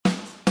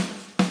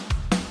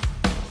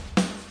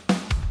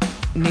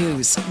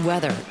News,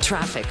 weather,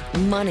 traffic,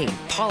 money,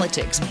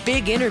 politics,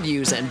 big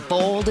interviews, and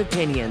bold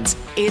opinions.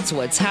 It's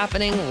what's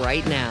happening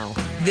right now.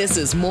 This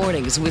is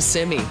Mornings with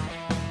Simi.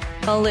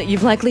 Well,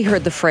 you've likely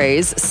heard the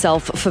phrase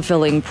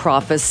self-fulfilling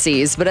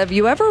prophecies, but have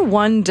you ever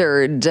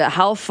wondered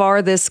how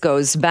far this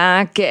goes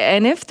back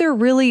and if there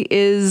really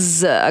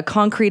is a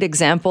concrete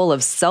example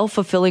of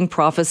self-fulfilling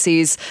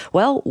prophecies,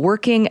 well,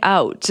 working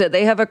out?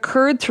 They have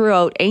occurred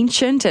throughout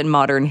ancient and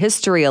modern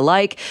history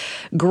alike,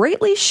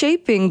 greatly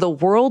shaping the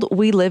world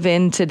we live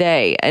in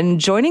today. And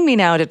joining me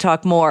now to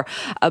talk more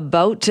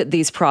about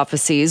these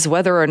prophecies,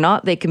 whether or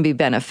not they can be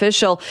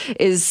beneficial,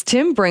 is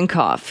Tim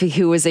Brinkhoff,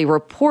 who is a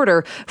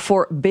reporter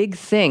for Big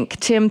Think.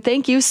 Tim,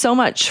 thank you so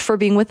much for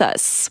being with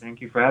us.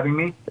 Thank you for having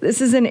me. This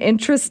is an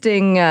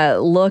interesting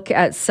look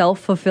at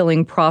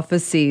self-fulfilling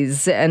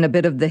prophecies and a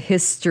bit of the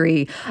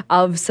history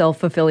of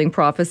self-fulfilling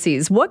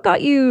prophecies. What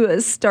got you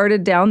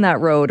started down that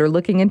road or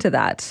looking into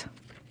that?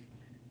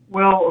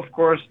 Well, of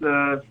course,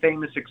 the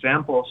famous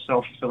example of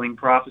self-fulfilling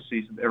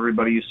prophecies that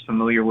everybody is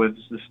familiar with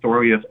is the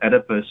story of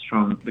Oedipus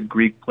from the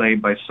Greek play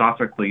by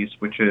Sophocles,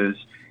 which is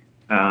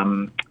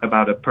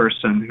about a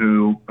person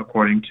who,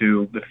 according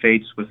to the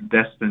fates, was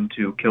destined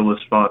to kill his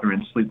father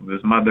and sleep with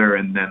his mother,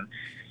 and then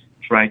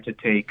tried to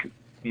take,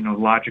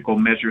 logical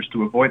measures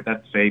to avoid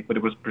that fate. But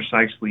it was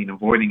precisely in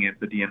avoiding it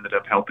that he ended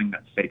up helping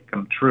that fate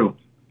come true.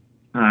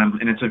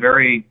 And it's a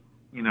very,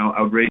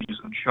 outrageous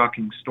and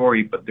shocking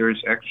story, but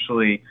there's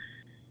actually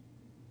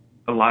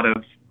a lot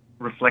of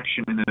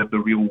reflection in it of the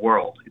real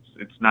world.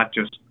 It's not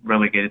just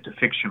relegated to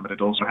fiction, but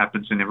it also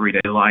happens in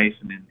everyday life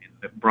and in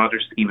the broader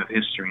scheme of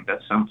history. And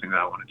that's something that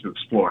I wanted to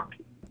explore.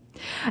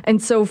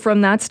 And so from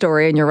that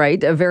story, and you're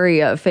right, a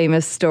very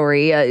famous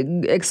story,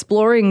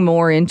 exploring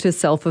more into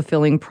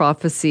self-fulfilling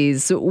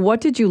prophecies,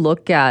 what did you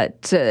look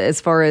at as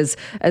far as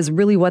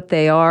really what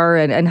they are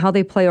and how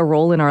they play a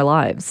role in our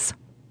lives?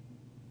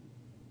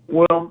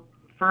 Well,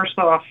 first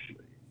off,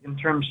 in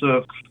terms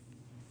of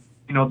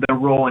their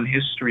role in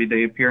history,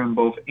 they appear in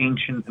both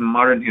ancient and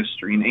modern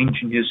history. In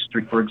ancient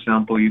history, for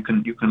example, you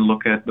can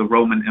look at the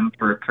Roman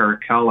Emperor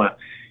Caracalla,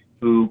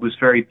 who was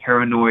very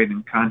paranoid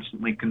and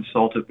constantly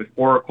consulted with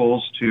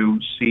oracles to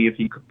see if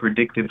he could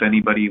predict if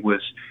anybody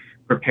was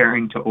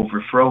preparing to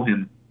overthrow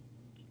him.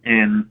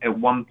 And at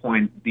one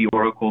point, the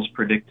oracles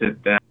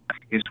predicted that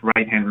his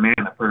right-hand man,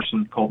 a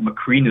person called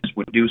Macrinus,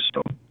 would do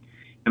so.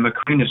 And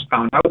Macrinus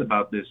found out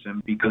about this,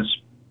 and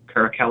because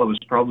Caracalla was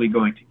probably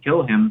going to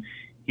kill him,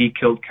 he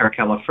killed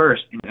Caracalla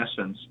first, in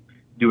essence,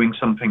 doing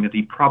something that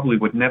he probably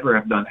would never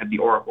have done had the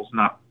oracles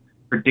not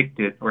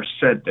predicted or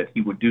said that he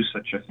would do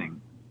such a thing.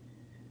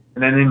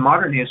 And then in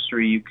modern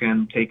history, you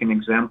can take an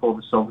example of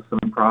a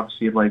self-fulfilling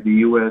prophecy like the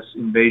U.S.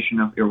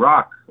 invasion of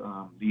Iraq.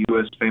 The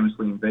U.S.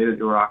 famously invaded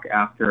Iraq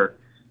after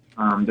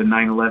the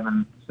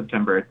 9/11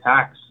 September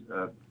attacks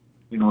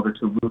in order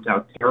to root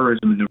out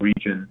terrorism in the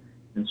region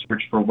and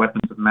search for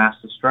weapons of mass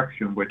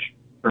destruction, which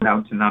turned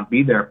out to not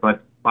be there.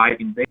 But by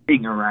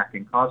invading Iraq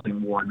and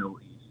causing war in the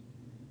Middle East,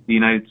 the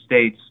United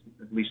States,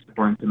 at least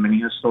according to many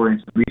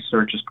historians and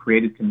researchers,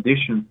 created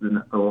conditions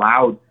that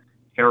allowed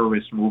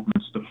terrorist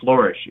movements to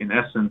flourish, in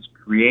essence,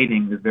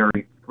 creating the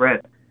very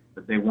threat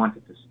that they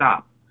wanted to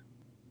stop.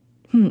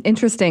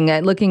 Interesting.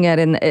 Looking at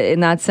it in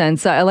that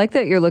sense, I like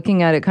that you're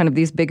looking at it kind of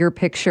these bigger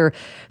picture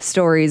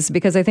stories,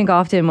 because I think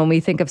often when we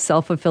think of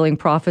self-fulfilling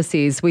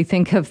prophecies, we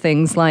think of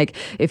things like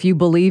if you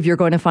believe you're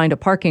going to find a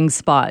parking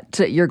spot,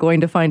 you're going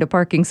to find a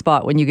parking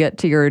spot when you get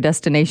to your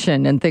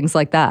destination and things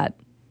like that.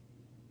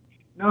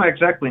 No,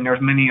 exactly. And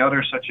there's many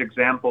other such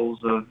examples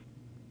of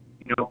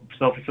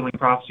self-fulfilling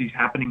prophecies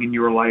happening in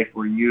your life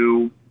where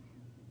you,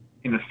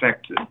 in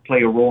effect,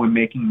 play a role in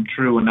making them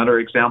true. Another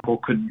example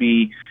could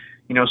be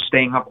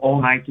staying up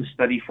all night to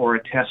study for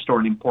a test or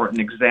an important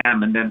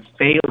exam and then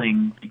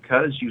failing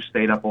because you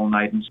stayed up all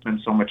night and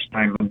spent so much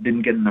time and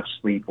didn't get enough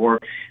sleep. Or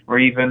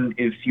even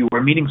if you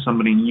were meeting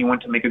somebody and you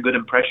want to make a good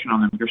impression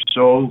on them, you're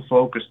so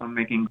focused on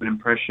making a good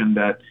impression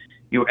that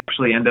you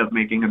actually end up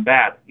making a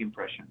bad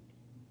impression.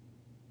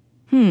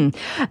 And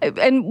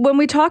when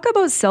we talk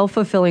about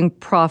self-fulfilling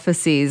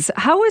prophecies,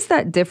 how is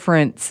that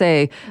different,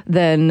 say,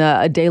 than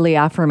a daily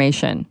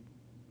affirmation?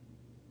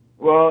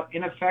 Well,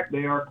 in effect,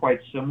 they are quite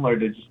similar.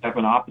 They just have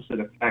an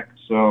opposite effect.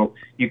 So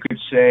you could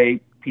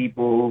say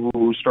people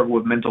who struggle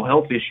with mental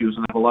health issues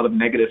and have a lot of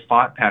negative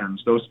thought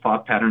patterns, those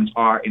thought patterns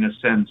are, in a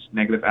sense,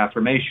 negative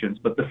affirmations.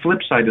 But the flip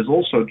side is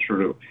also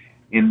true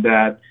in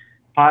that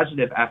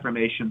positive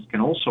affirmations can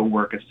also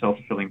work as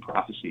self-fulfilling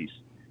prophecies.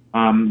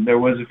 There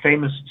was a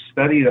famous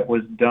study that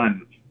was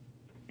done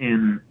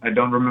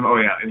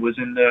it was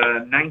in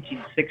the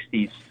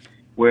 1960s,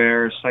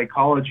 where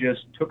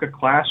psychologists took a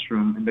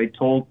classroom and they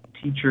told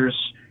teachers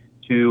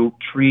to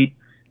treat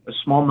a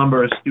small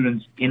number of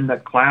students in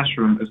that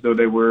classroom as though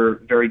they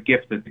were very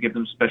gifted, to give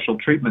them special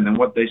treatment. And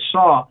what they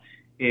saw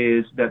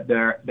is that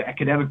the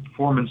academic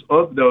performance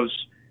of those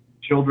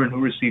children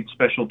who received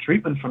special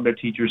treatment from their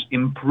teachers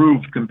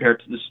improved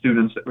compared to the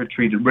students that were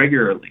treated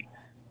regularly.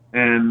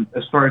 And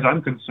as far as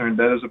I'm concerned,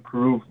 that is a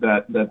proof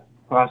that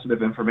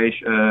positive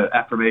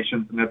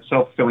affirmations and that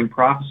self-fulfilling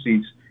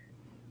prophecies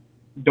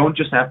don't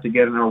just have to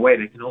get in our way.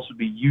 They can also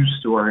be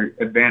used to our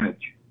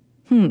advantage.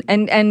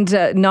 And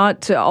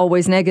not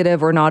always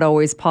negative or not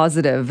always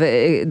positive.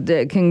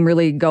 It can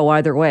really go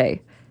either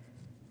way.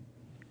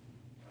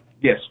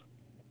 Yes.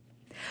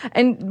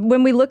 And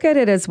when we look at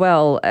it as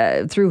well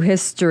through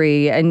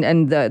history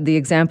and the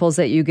examples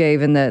that you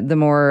gave and the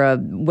more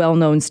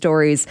well-known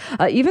stories,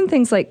 even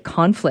things like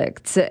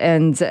conflict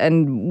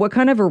and what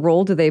kind of a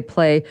role do they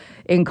play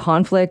in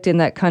conflict in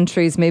that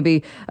countries?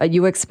 Maybe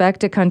you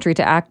expect a country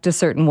to act a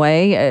certain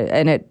way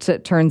and it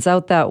turns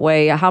out that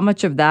way. How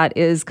much of that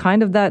is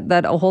kind of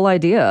that whole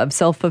idea of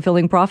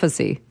self-fulfilling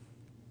prophecy?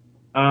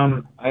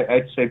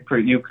 I'd say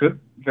you could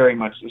very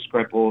much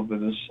describe all of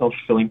it as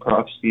self-fulfilling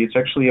prophecy. It's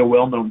actually a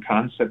well-known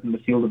concept in the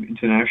field of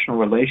international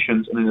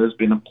relations, and it has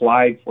been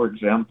applied, for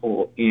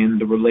example, in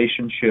the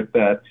relationship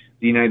that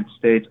the United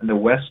States and the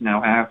West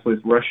now have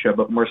with Russia,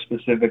 but more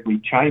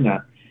specifically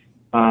China.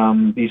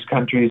 These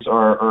countries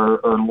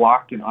are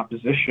locked in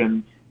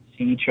opposition,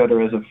 see each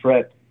other as a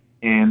threat,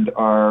 and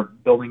are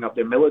building up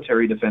their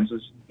military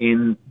defenses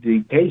in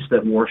the case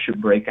that war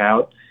should break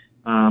out.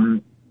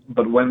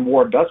 But when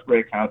war does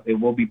break out, it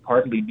will be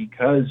partly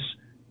because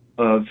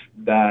of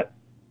that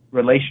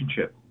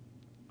relationship.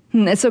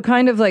 So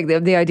kind of like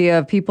the idea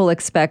of people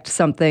expect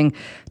something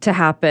to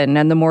happen,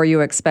 and the more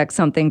you expect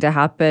something to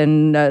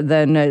happen,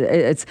 then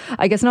it's,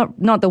 I guess,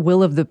 not the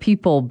will of the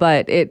people,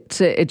 but it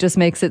just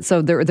makes it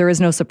so there is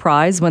no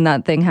surprise when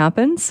that thing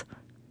happens.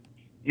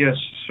 Yes,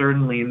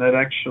 certainly. And that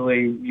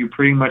actually, you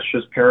pretty much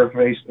just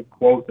paraphrased a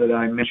quote that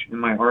I mentioned in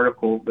my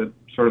article that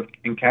sort of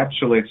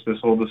encapsulates this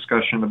whole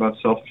discussion about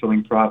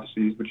self-fulfilling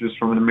prophecies, which is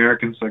from an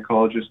American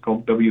psychologist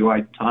called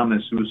W.I.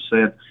 Thomas, who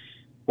said,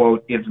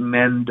 quote, "If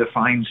men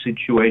define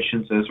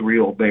situations as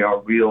real, they are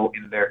real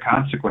in their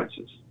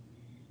consequences."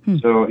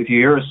 So if you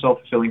hear a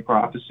self-fulfilling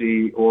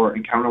prophecy or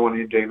encounter one in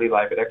your daily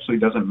life, it actually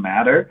doesn't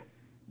matter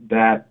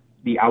that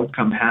the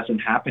outcome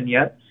hasn't happened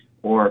yet,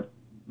 or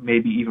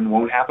maybe even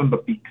won't happen,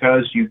 but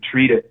because you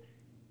treat it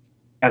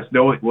as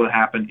though it will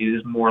happen, it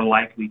is more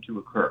likely to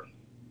occur.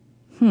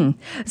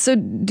 So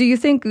do you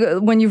think,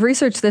 when you've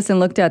researched this and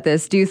looked at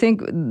this, do you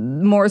think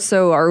more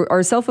so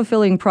are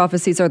self-fulfilling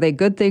prophecies, are they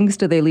good things?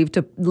 Do they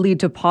lead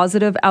to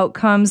positive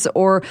outcomes?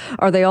 Or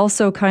are they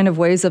also kind of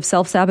ways of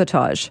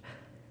self-sabotage?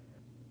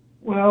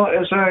 Well,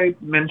 as I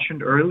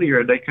mentioned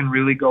earlier, they can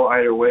really go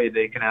either way.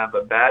 They can have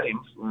a bad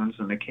influence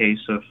in the case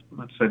of,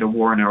 let's say, the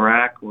war in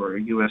Iraq or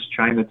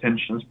U.S.-China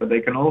tensions, but they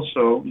can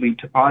also lead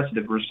to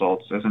positive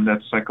results, as in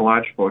that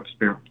psychological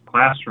experiment in the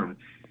classroom.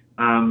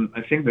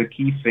 I think the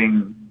key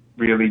thing,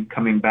 really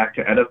coming back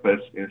to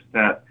Oedipus, is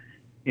that,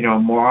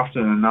 more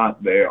often than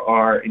not, they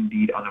are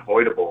indeed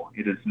unavoidable.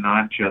 It is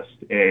not just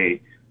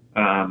a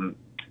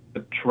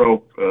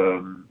trope,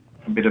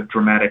 a bit of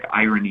dramatic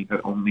irony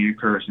that only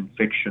occurs in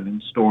fiction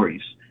and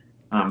stories,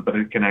 but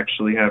it can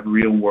actually have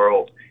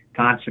real-world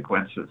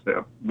consequences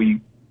that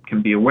we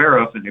can be aware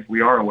of, and if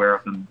we are aware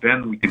of them,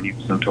 then we can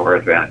use them to our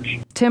advantage.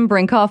 Tim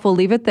Brinkhoff, we'll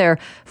leave it there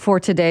for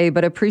today,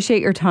 but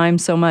appreciate your time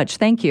so much.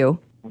 Thank you.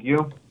 Thank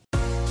you.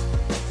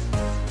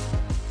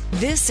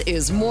 This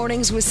is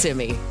Mornings with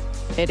Simi.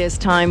 It is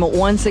time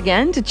once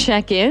again to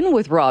check in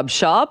with Rob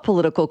Shaw,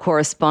 political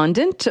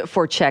correspondent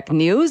for Czech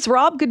News.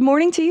 Rob, good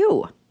morning to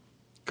you.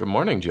 Good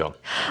morning, Jill.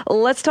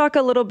 Let's talk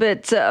a little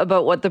bit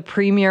about what the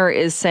Premier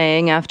is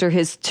saying after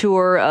his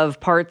tour of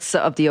parts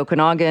of the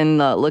Okanagan,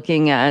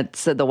 looking at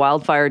the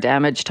wildfire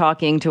damage,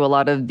 talking to a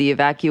lot of the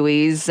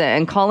evacuees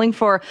and calling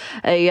for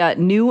a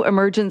new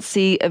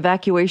emergency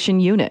evacuation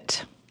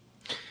unit.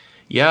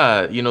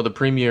 Yeah, the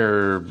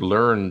Premier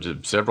learned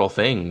several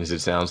things, it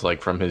sounds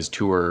like, from his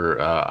tour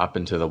up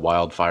into the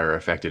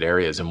wildfire-affected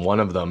areas. And one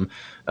of them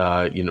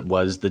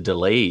was the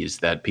delays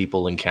that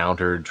people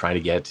encountered trying to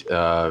get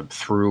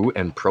through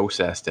and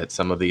processed at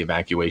some of the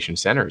evacuation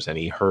centers. And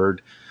he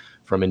heard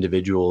from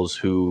individuals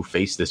who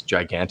faced this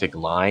gigantic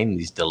line,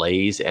 these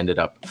delays, ended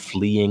up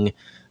fleeing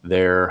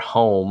their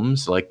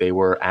homes like they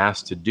were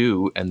asked to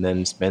do, and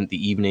then spent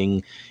the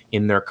evening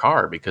in their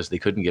car because they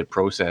couldn't get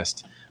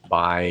processed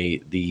by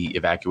the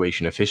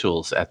evacuation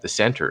officials at the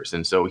centers.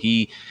 And so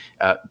he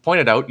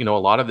pointed out, a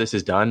lot of this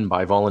is done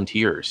by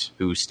volunteers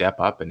who step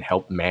up and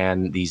help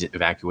man these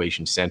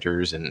evacuation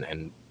centers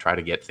and try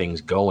to get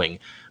things going.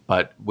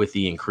 But with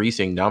the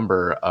increasing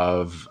number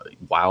of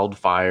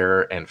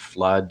wildfire and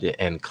flood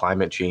and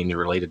climate change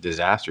related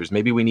disasters,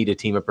 maybe we need a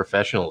team of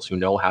professionals who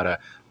know how to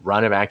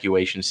run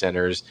evacuation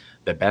centers,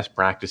 the best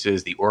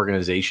practices, the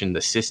organization,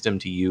 the system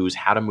to use,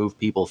 how to move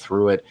people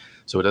through it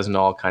so it doesn't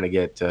all kind of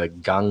get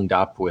gunged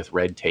up with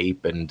red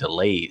tape and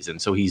delays.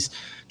 And so he's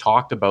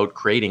talked about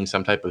creating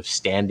some type of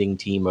standing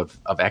team of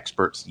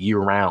experts year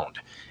round.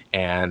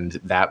 And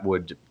that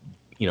would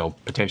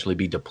potentially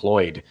be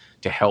deployed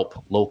to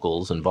help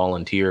locals and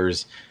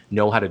volunteers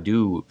know how to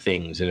do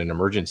things in an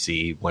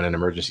emergency when an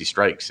emergency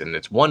strikes. And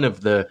it's one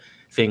of the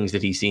things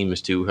that he seems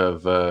to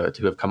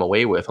have come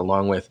away with,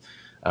 along with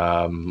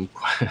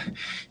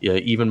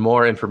even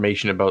more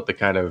information about the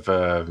kind of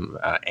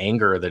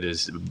anger that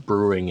is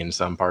brewing in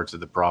some parts of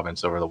the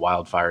province over the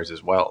wildfires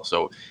as well.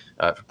 So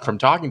from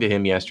talking to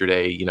him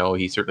yesterday,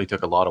 he certainly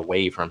took a lot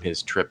away from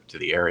his trip to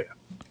the area.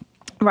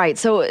 Right.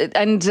 So,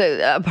 and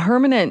a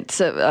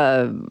permanent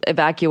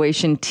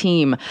evacuation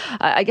team,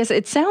 I guess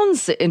it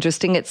sounds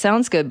interesting. It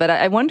sounds good, but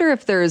I wonder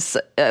if there's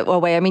a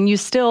way. I mean,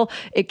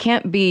 it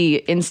can't be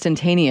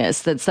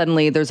instantaneous that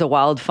suddenly there's a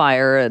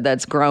wildfire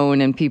that's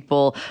grown and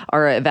people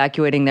are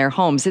evacuating their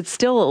homes. It's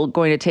still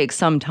going to take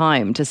some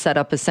time to set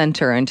up a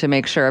center and to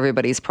make sure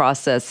everybody's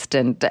processed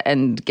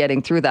and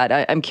getting through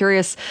that. I'm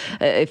curious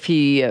if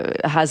he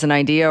has an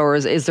idea, or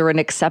is there an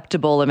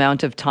acceptable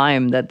amount of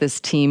time that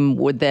this team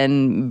would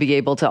then be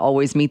able to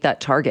always meet that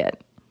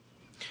target?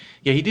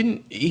 Yeah,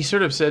 he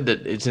sort of said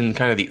that it's in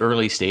kind of the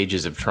early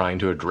stages of trying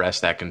to address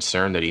that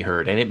concern that he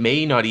heard. And it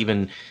may not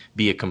even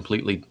be a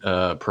completely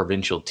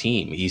provincial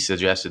team. He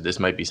suggested this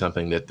might be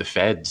something that the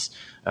feds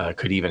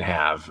could even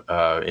have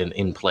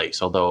in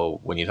place. Although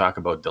when you talk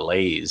about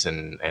delays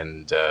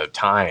and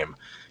time,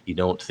 you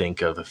don't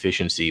think of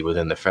efficiency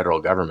within the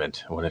federal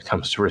government when it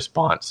comes to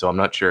response. So I'm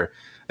not sure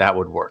that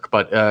would work.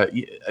 But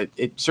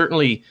it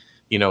certainly,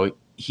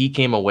 he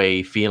came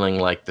away feeling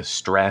like the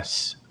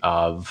stress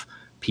of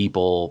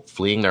people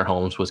fleeing their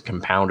homes was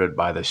compounded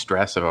by the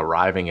stress of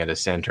arriving at a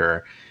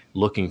center,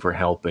 looking for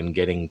help and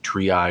getting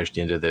triaged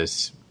into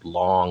this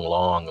long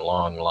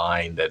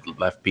line that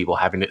left people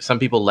some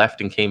people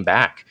left and came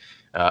back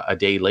a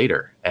day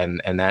later, and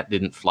that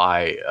didn't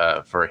fly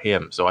for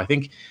him. So I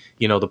think,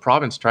 the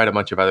province tried a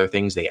bunch of other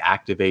things. They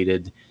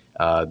activated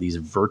these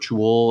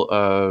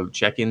virtual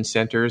check-in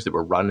centers that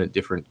were run at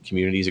different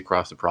communities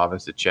across the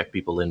province to check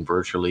people in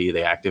virtually.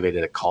 They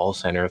activated a call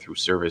center through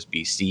Service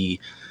BC.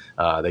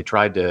 They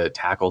tried to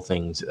tackle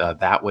things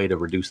that way to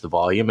reduce the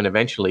volume, and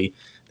eventually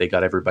they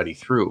got everybody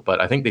through.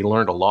 But I think they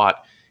learned a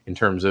lot in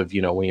terms of,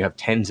 when you have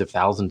tens of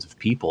thousands of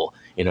people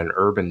in an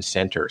urban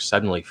center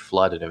suddenly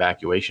flood an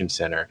evacuation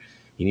center,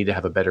 you need to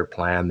have a better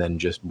plan than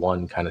just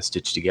one kind of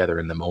stitched together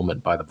in the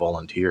moment by the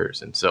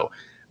volunteers. And so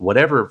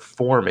whatever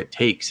form it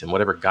takes and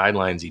whatever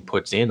guidelines he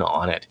puts in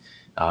on it,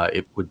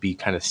 it would be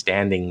kind of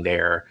standing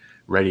there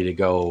ready to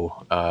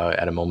go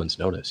at a moment's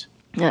notice.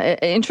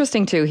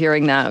 Interesting, too,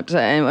 hearing that.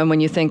 And when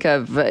you think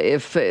of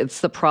if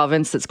it's the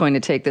province that's going to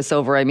take this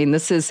over, I mean,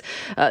 this is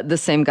the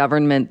same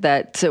government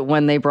that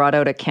when they brought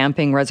out a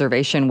camping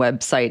reservation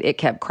website, it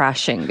kept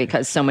crashing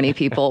because so many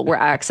people were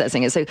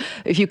accessing it. So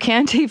if you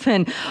can't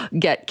even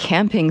get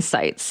camping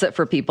sites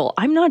for people,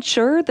 I'm not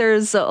sure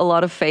there's a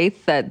lot of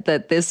faith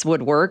that this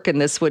would work and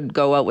this would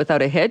go out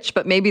without a hitch.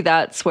 But maybe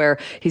that's where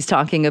he's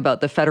talking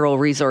about the federal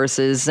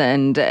resources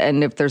and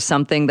if there's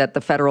something that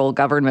the federal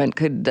government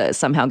could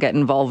somehow get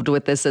involved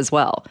with this as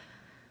well.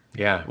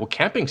 Yeah, well,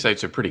 camping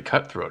sites are pretty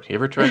cutthroat. You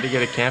ever tried to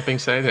get a camping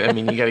site? I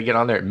mean, you got to get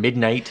on there at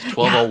midnight,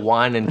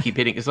 12:01, and keep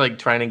hitting. It's like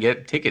trying to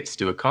get tickets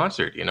to a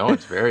concert.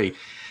 It's very,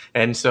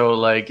 and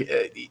so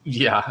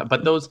yeah.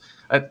 But those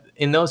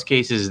in those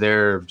cases,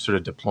 they're sort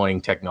of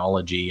deploying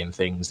technology and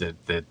things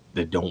that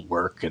don't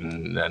work,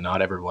 and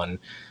not everyone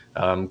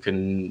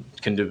can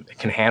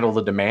handle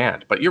the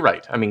demand. But you're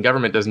right. I mean,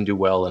 government doesn't do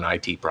well in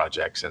IT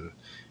projects, and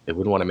they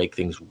wouldn't want to make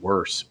things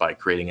worse by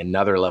creating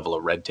another level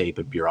of red tape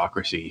and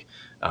bureaucracy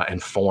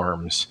and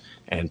forms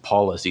and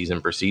policies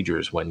and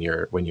procedures when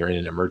you're in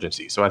an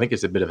emergency. So I think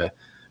it's a bit of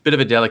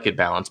a delicate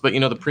balance. But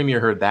the premier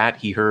heard that.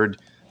 He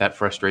heard that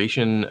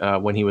frustration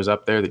when he was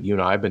up there that you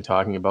and I have been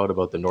talking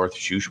about the North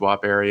Shuswap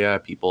area.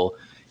 People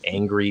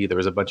angry. There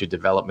was a bunch of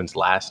developments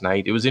last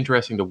night. It was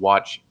interesting to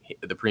watch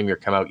the premier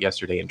come out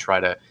yesterday and try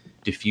to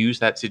diffuse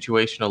that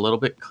situation a little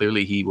bit.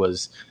 Clearly, he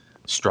was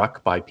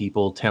struck by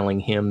people telling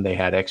him they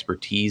had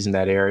expertise in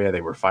that area.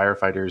 They were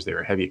firefighters, they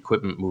were heavy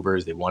equipment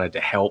movers, they wanted to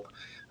help,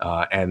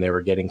 and they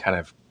were getting kind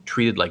of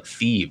treated like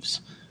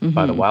thieves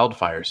by the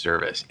wildfire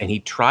service. And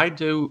he tried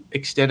to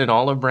extend an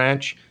olive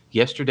branch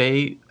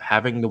yesterday,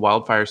 having the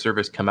wildfire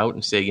service come out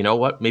and say, you know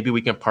what, maybe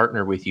we can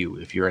partner with you.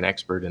 If you're an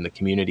expert in the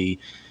community,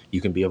 you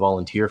can be a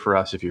volunteer for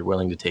us. If you're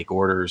willing to take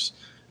orders,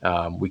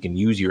 we can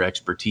use your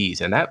expertise.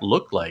 And that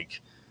looked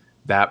like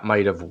that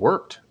might have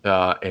worked.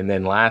 And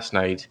then last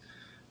night,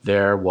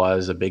 there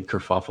was a big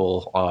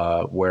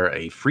kerfuffle where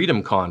a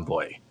freedom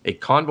convoy, a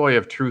convoy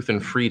of truth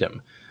and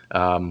freedom,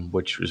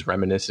 which was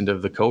reminiscent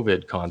of the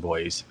COVID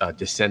convoys,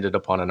 descended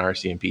upon an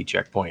RCMP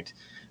checkpoint.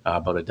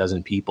 About a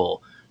dozen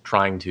people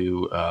trying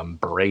to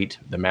berate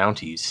the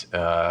Mounties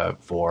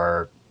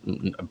for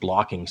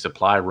blocking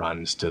supply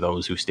runs to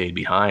those who stayed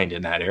behind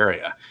in that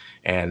area.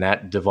 And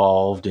that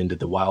devolved into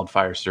the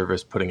wildfire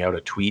service putting out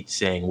a tweet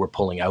saying we're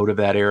pulling out of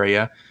that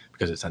area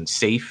because it's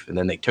unsafe. And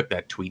then they took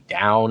that tweet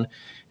down.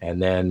 And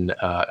then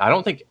I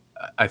think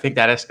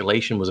that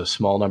escalation was a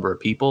small number of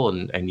people,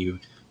 and you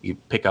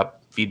pick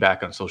up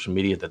feedback on social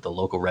media that the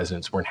local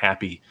residents weren't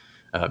happy.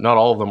 Not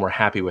all of them were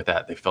happy with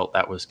that. They felt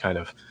that was kind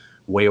of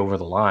way over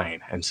the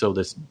line. And so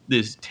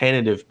this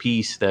tentative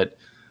peace that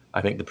I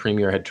think the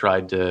premier had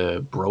tried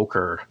to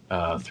broker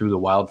through the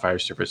wildfire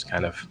service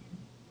kind of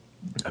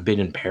a bit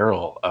in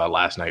peril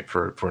last night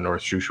for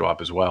North Shuswap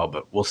as well.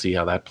 But we'll see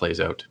how that plays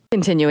out.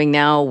 Continuing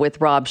now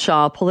with Rob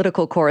Shaw,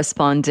 political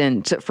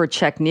correspondent for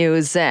Czech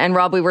News. And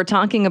Rob, we were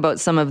talking about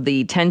some of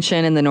the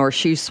tension in the North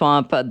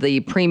Swamp, the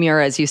premier,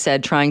 as you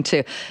said, trying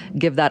to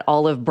give that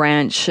olive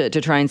branch to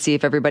try and see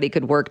if everybody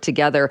could work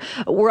together.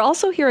 We're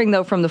also hearing,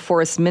 though, from the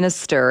forest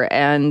minister,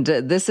 and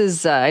this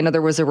is, I know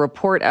there was a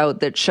report out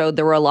that showed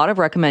there were a lot of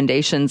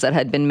recommendations that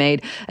had been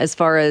made as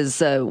far as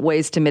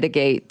ways to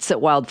mitigate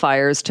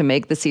wildfires to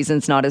make the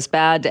seasons not as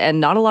bad, and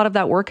not a lot of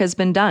that work has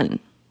been done.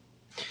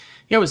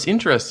 Yeah, it was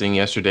interesting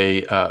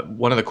yesterday.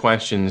 One of the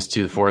questions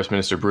to the Forest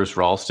Minister, Bruce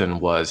Ralston,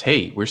 was,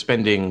 hey, we're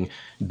spending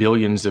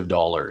billions of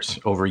dollars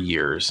over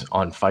years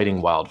on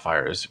fighting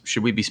wildfires.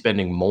 Should we be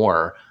spending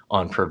more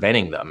on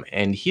preventing them?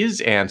 And his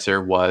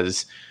answer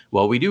was,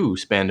 well, we do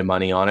spend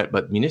money on it,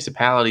 but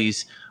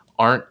municipalities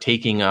aren't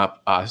taking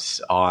up us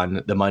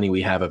on the money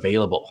we have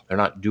available. They're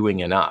not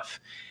doing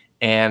enough.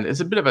 And it's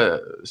a bit of a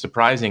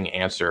surprising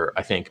answer,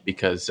 I think,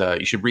 because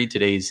you should read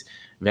today's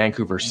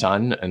Vancouver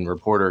Sun, and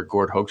reporter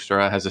Gord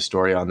Hoekstra has a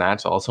story on that.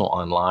 It's also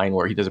online,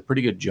 where he does a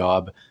pretty good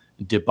job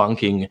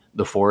debunking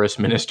the forest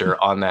minister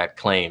on that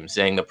claim,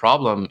 saying the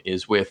problem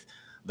is with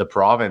the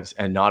province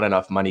and not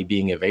enough money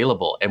being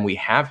available. And we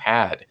have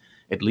had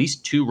at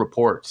least 2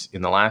 reports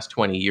in the last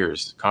 20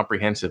 years,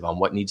 comprehensive, on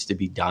what needs to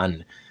be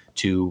done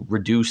to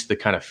reduce the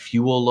kind of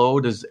fuel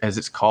load, as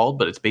it's called,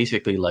 but it's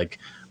basically like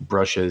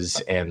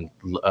brushes and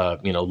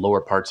lower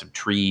parts of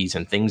trees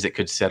and things that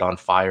could set on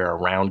fire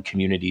around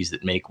communities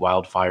that make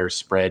wildfires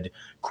spread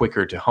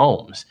quicker to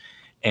homes.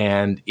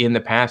 And in the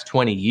past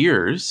 20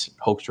 years,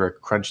 Hoekstra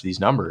crunched these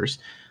numbers,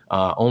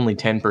 only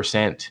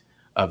 10%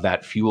 of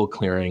that fuel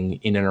clearing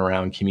in and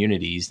around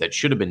communities that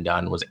should have been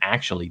done was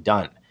actually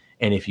done.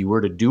 And if you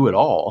were to do it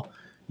all,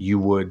 you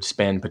would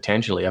spend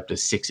potentially up to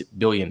 $6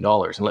 billion.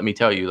 And let me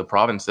tell you, the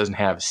province doesn't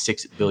have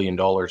 $6 billion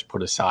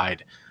put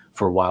aside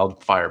for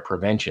wildfire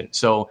prevention.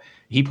 So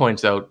he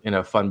points out, in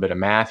a fun bit of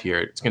math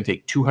here, it's going to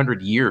take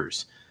 200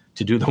 years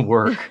to do the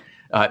work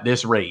at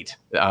this rate.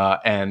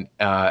 And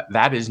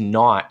that is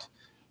not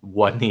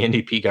what the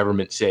NDP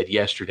government said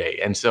yesterday.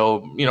 And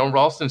so,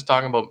 Ralston's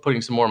talking about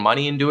putting some more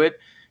money into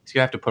it. He's going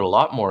to have to put a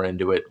lot more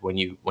into it when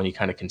you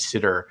kind of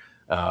consider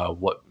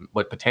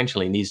what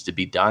potentially needs to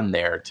be done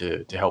there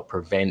to help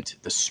prevent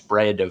the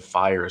spread of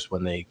fires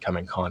when they come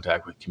in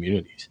contact with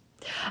communities.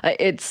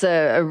 It's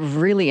a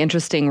really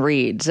interesting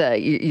read.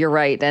 You're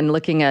right. And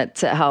looking at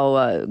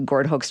how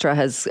Gord Hoekstra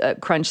has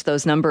crunched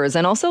those numbers,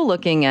 and also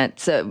looking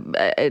at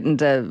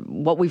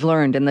what we've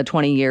learned in the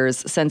 20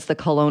 years since the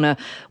Kelowna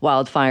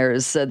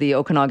wildfires, the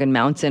Okanagan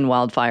Mountain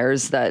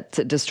wildfires that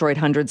destroyed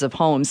hundreds of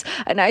homes.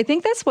 And I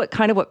think that's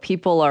what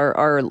people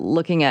are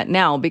looking at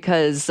now,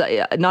 because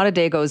not a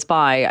day goes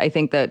by, I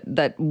think,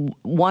 that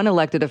one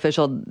elected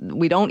official,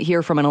 we don't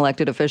hear from an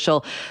elected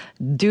official,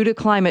 due to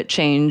climate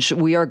change,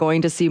 we are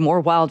going to see more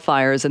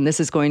wildfires, and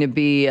this is going to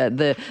be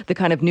the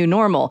kind of new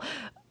normal.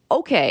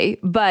 Okay,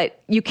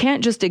 but you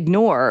can't just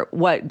ignore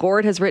what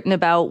Gord has written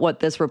about, what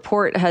this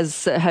report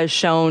has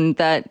shown,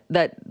 that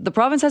the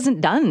province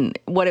hasn't done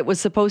what it was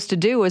supposed to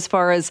do as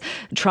far as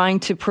trying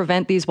to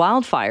prevent these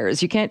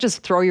wildfires. You can't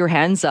just throw your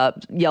hands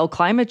up, yell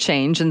climate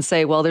change, and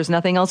say, well, there's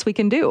nothing else we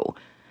can do.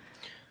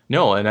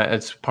 No, and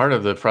it's part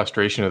of the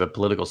frustration of the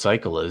political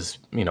cycle is,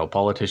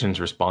 politicians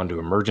respond to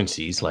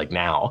emergencies like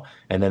now,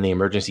 and then the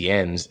emergency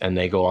ends and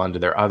they go on to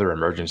their other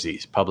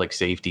emergencies: public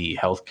safety,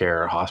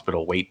 healthcare,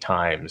 hospital wait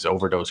times,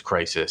 overdose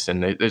crisis.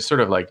 And it's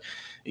sort of like,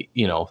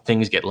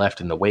 things get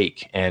left in the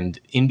wake. And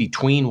in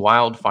between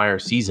wildfire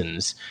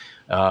seasons,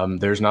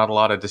 there's not a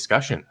lot of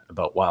discussion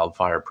about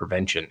wildfire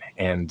prevention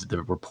and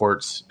the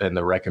reports and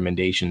the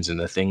recommendations and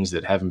the things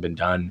that haven't been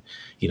done,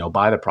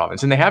 by the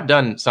province. And they have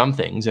done some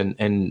things, and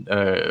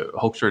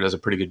Hoekstra does a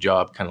pretty good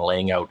job kind of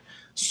laying out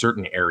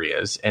certain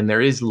areas. And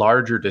there is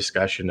larger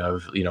discussion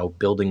of,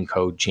 building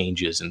code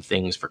changes and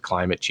things for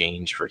climate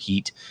change, for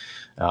heat,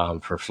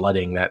 for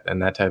flooding,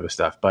 that type of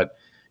stuff. But,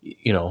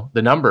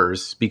 the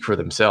numbers speak for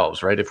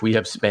themselves, right? If we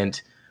have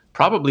spent,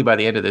 probably by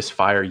the end of this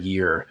fire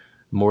year,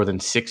 more than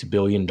 $6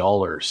 billion,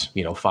 $5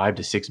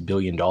 to $6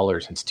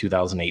 billion since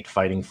 2008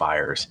 fighting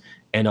fires,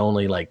 and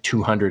only like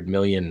 200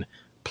 million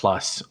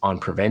plus on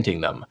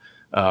preventing them.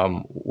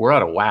 We're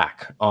out of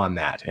whack on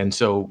that. And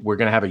so we're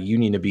going to have a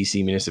Union of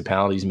BC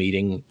Municipalities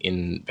meeting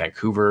in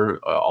Vancouver,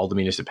 all the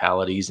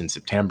municipalities in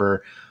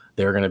September.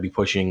 They're going to be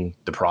pushing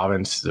the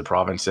province. The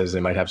province says they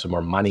might have some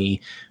more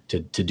money to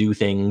do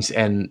things.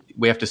 And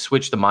we have to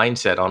switch the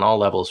mindset on all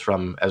levels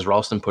from, as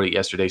Ralston put it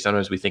yesterday,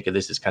 sometimes we think of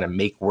this as kind of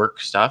make work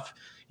stuff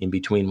in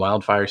between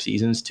wildfire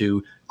seasons,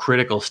 to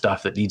critical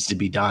stuff that needs to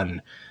be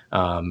done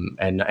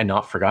and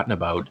not forgotten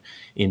about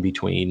in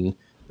between,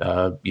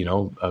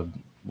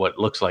 what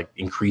looks like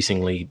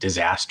increasingly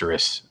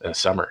disastrous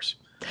summers.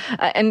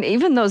 And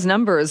even those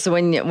numbers,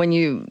 when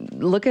you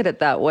look at it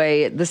that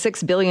way, the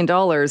 $6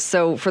 billion,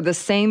 so for the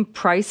same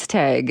price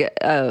tag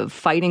of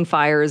fighting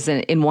fires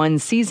in one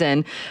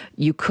season,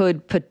 you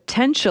could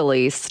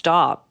potentially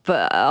stop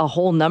a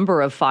whole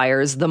number of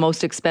fires, the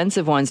most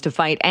expensive ones to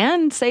fight,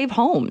 and save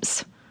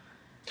homes.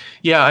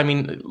 Yeah, I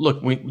mean,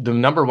 look, the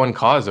number one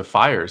cause of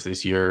fires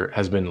this year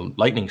has been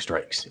lightning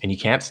strikes, and you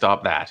can't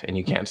stop that, and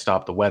you can't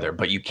stop the weather,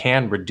 but you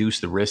can reduce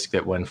the risk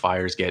that when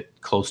fires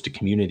get close to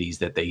communities,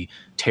 that they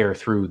tear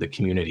through the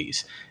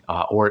communities,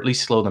 or at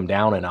least slow them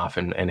down enough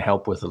and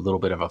help with a little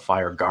bit of a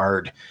fire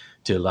guard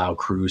to allow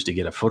crews to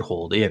get a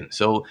foothold in.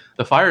 So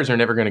the fires are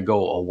never going to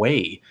go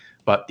away,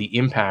 but the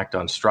impact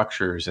on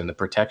structures and the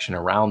protection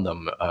around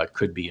them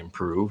could be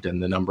improved,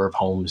 and the number of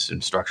homes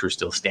and structures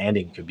still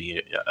standing could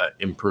be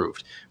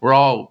improved. We're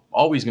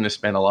always going to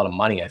spend a lot of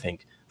money, I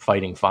think,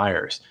 fighting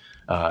fires.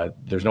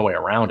 There's no way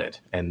around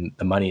it, and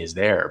the money is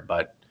there,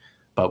 but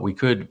we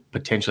could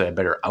potentially have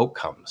better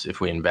outcomes if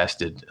we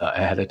invested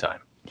ahead of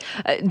time.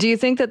 Do you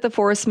think that the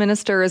forest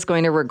minister is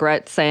going to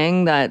regret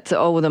saying that,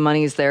 the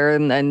money's there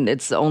and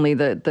it's only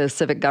the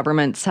civic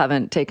governments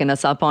haven't taken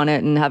us up on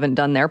it and haven't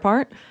done their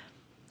part?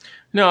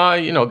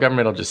 No,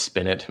 government will just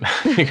spin it.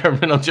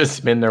 Government will just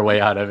spin their way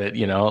out of it,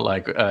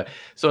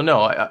 so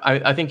no,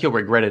 I think he'll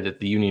regret it at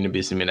the Union of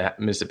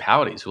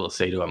Municipalities who will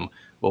say to him,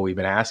 well, we've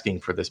been asking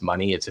for this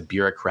money. It's a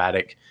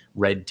bureaucratic,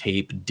 red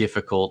tape,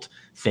 difficult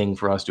thing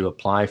for us to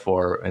apply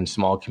for in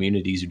small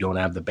communities who don't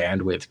have the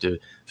bandwidth to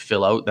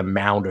fill out the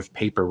mound of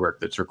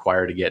paperwork that's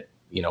required to get,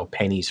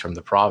 pennies from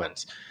the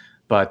province.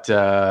 But,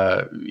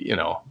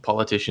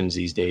 politicians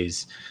these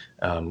days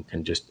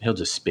he'll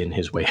just spin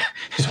his way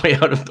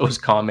out of those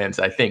comments,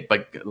 I think.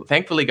 But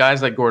thankfully,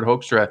 guys like Gord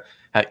Hoekstra,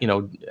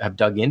 have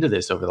dug into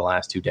this over the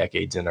last 2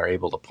 decades and are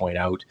able to point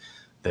out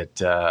that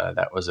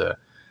that was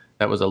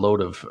a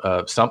load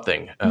of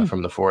something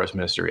from the forest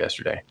minister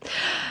yesterday.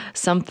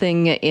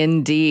 Something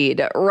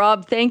indeed.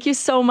 Rob, thank you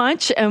so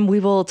much, and we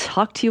will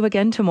talk to you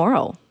again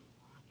tomorrow.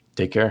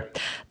 Take care.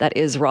 That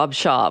is Rob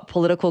Shaw,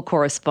 political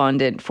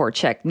correspondent for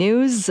Czech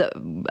News,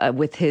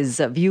 with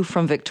his view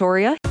from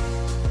Victoria.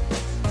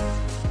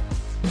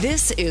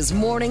 This is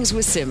Mornings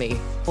with Simi.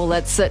 Well,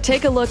 let's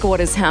take a look at what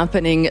is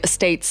happening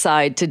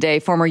stateside today.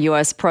 Former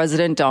U.S.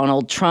 President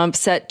Donald Trump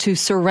set to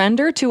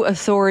surrender to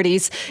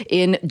authorities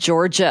in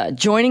Georgia.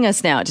 Joining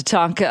us now to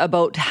talk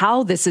about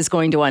how this is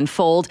going to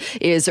unfold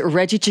is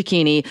Reggie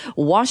Cecchini,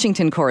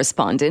 Washington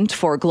correspondent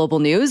for Global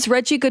News.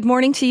 Reggie, good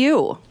morning to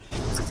you.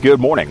 Good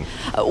morning.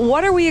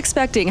 What are we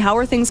expecting? How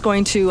are things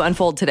going to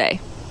unfold today?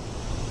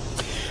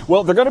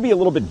 Well, they're going to be a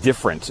little bit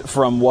different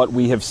from what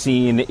we have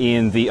seen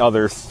in the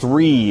other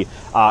three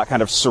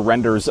kind of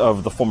surrenders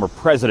of the former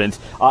president.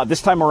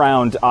 This time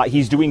around,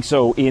 he's doing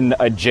so in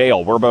a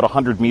jail. We're about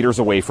 100 meters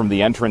away from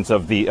the entrance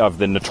of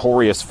the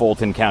notorious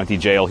Fulton County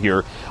Jail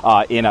here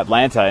in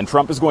Atlanta. And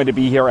Trump is going to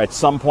be here at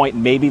some point,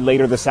 maybe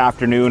later this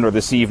afternoon or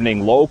this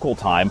evening local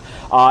time.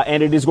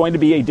 And it is going to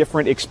be a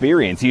different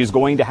experience. He is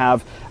going to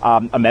have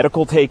a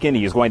medical taken.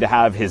 He is going to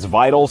have his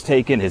vitals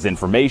taken, his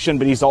information,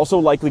 but he's also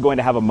likely going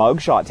to have a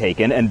mugshot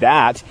taken. And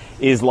that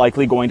is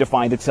likely going to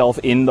find itself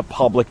in the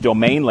public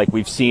domain, like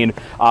we've seen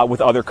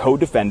with other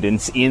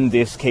co-defendants in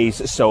this case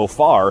so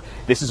far.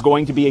 This is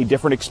going to be a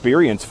different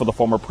experience for the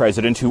former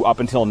president, who up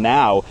until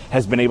now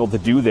has been able to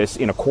do this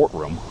in a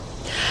courtroom.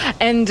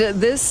 And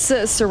this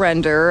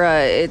surrender,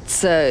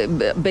 it's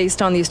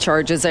based on these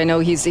charges. I know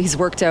he's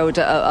worked out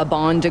a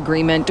bond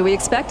agreement. Do we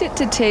expect it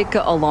to take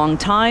a long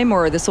time,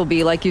 or this will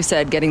be, like you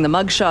said, getting the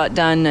mugshot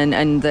done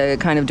and the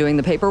kind of doing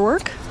the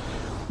paperwork?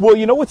 Well,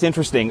 you know what's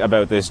interesting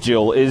about this,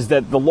 Jill, is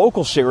that the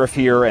local sheriff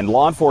here and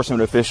law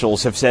enforcement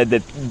officials have said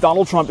that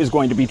Donald Trump is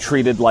going to be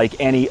treated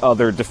like any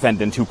other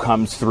defendant who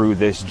comes through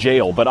this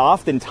jail. But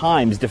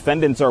oftentimes,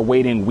 defendants are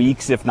waiting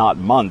weeks, if not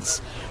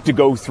months, to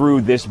go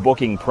through this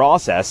booking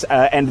process.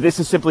 And this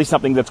is simply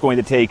something that's going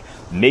to take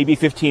maybe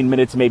 15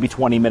 minutes, maybe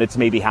 20 minutes,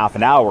 maybe half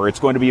an hour.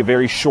 It's going to be a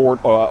very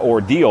short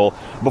ordeal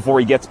before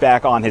he gets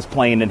back on his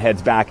plane and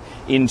heads back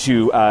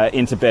into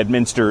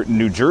Bedminster,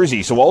 New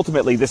Jersey. So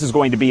ultimately, this is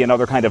going to be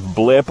another kind of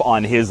blip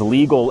on his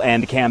legal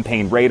and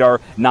campaign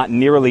radar, not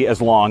nearly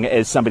as long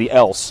as somebody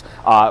else,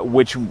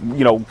 which,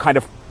 kind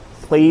of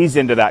plays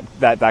into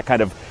that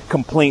kind of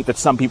complaint that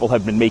some people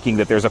have been making,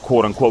 that there's a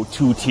quote-unquote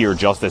two-tier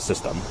justice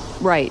system.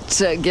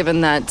 Right.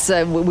 Given that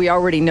we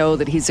already know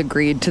that he's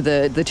agreed to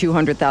the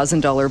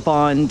 $200,000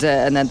 bond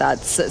and that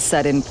that's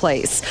set in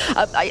place.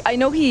 I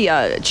know he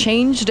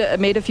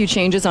made a few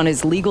changes on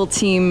his legal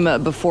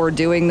team before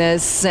doing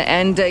this,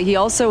 and he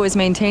also is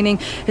maintaining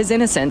his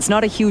innocence.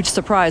 Not a huge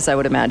surprise, I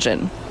would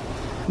imagine.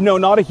 No,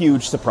 not a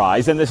huge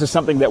surprise, and this is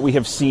something that we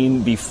have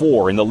seen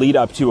before. In the lead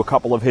up to a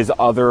couple of his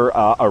other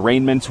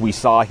arraignments, we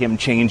saw him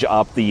change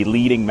up the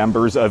leading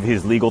members of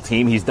his legal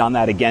team. He's done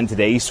that again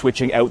today,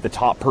 switching out the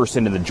top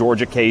person in the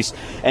Georgia case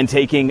and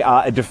taking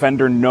a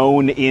defender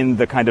known in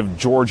the kind of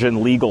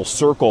Georgian legal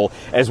circle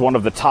as one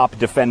of the top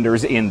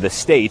defenders in the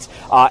state.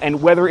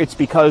 And whether it's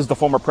because the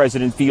former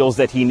president feels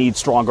that he needs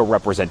stronger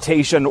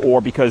representation,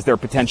 or because there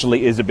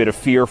potentially is a bit of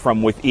fear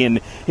from within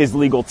his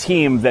legal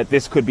team that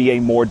this could be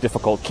a more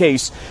difficult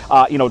case,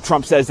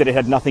 Trump says that it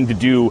had nothing to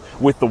do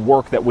with the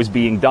work that was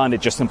being done.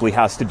 It just simply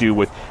has to do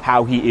with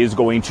how he is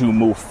going to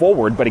move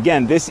forward. But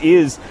again, this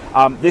is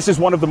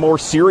one of the more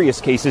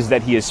serious cases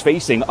that he is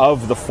facing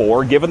of the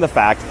four, given the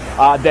fact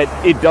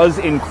that it does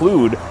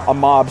include a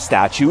mob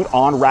statute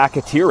on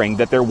racketeering,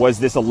 that there was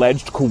this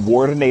alleged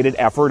coordinated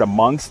effort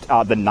amongst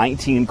the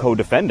 19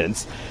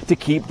 co-defendants to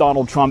keep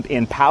Donald Trump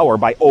in power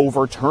by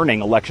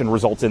overturning election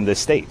results in this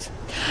state.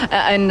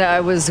 And I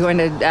was going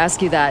to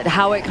ask you that,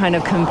 how it kind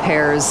of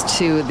compares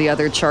to the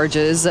other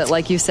charges.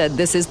 Like you said,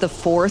 this is the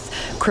fourth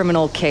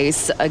criminal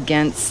case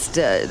against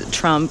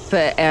Trump,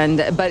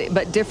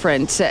 but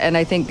different. And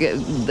I think,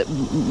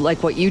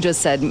 like what you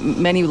just said,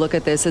 many look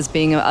at this as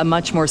being a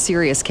much more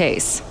serious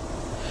case.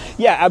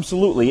 Yeah,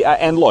 absolutely.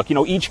 And look,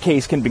 each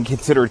case can be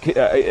considered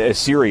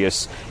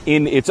serious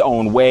in its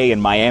own way.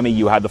 In Miami,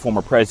 you had the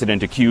former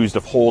president accused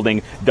of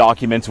holding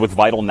documents with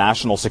vital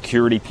national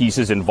security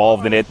pieces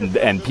involved in it,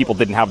 and people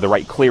didn't have the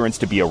right clearance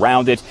to be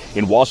around it.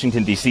 In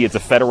Washington, D.C., it's a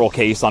federal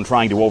case on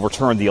trying to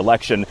overturn the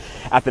election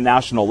at the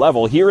national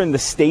level. Here in the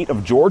state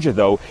of Georgia,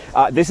 though,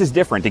 this is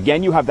different.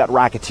 Again, you have that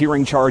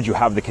racketeering charge, you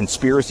have the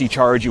conspiracy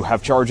charge, you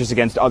have charges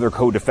against other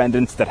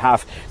co-defendants that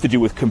have to do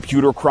with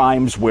computer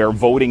crimes where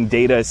voting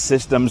data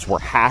systems were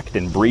hacked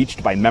and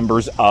breached by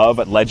members of,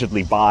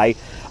 allegedly by,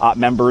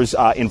 members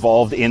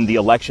involved in the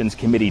elections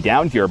committee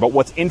down here. But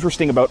what's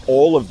interesting about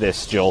all of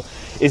this, Jill,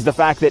 is the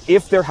fact that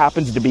if there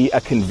happens to be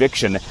a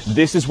conviction,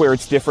 this is where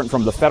it's different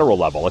from the federal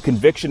level. A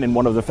conviction in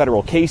one of the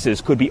federal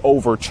cases could be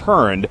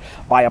overturned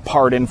by a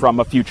pardon from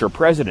a future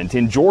president.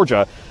 In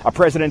Georgia, a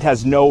president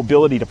has no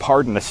ability to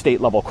pardon a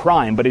state-level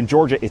crime, but in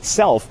Georgia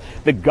itself,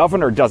 the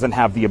governor doesn't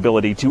have the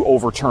ability to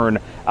overturn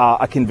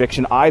a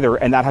conviction either,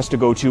 and that has to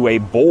go to a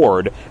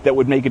board that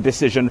would make a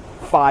decision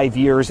 5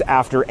 years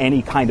after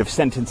any kind of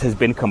sentence has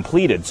been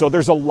completed. So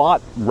there's a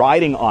lot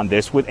riding on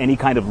this with any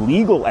kind of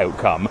legal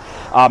outcome,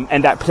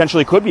 and that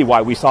potentially could be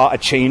why we saw a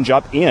change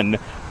up in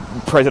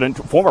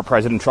former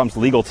President Trump's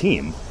legal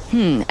team.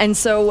 And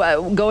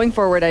so going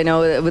forward, I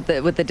know with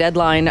the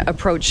deadline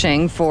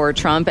approaching for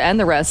Trump and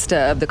the rest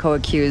of the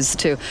co-accused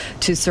to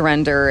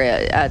surrender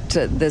at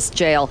this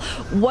jail,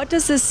 what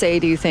does this say,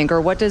 do you think,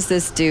 or what does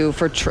this do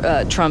for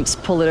Trump's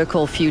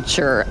political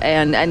future?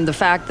 And the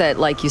fact that,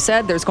 like you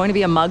said, there's going to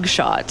be a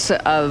mugshot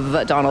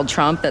of Donald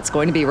Trump that's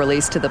going to be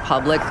released to the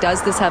public.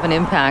 Does this have an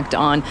impact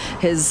on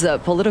his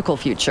political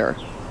future?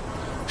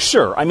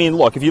 Sure. I mean,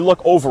 look, if you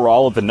look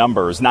overall at the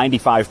numbers,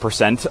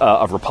 95%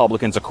 of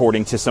Republicans,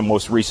 according to some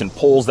most recent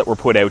polls that were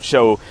put out,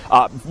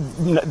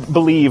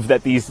 believe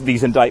that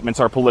these indictments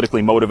are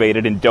politically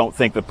motivated and don't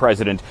think the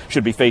president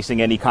should be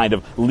facing any kind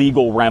of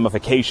legal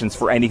ramifications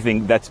for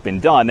anything that's been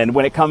done. And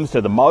when it comes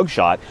to the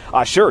mugshot,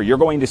 sure, you're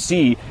going to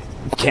see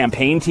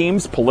campaign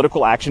teams,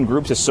 political action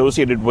groups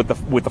associated with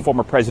the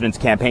former president's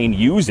campaign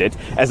use it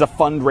as a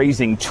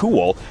fundraising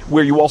tool,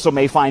 where you also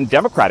may find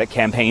Democratic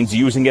campaigns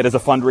using it as a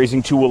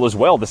fundraising tool as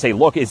well to say,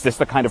 look, is this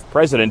the kind of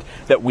president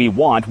that we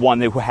want,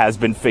 one who has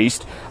been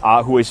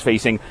who is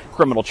facing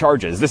criminal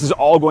charges? This is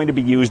all going to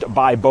be used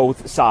by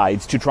both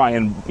sides to try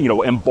and,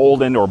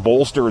 embolden or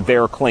bolster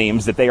their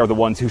claims that they are the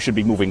ones who should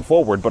be moving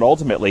forward. But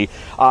ultimately,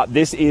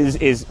 this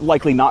is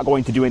likely not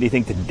going to do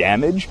anything to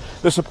damage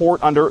the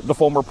support under the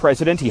former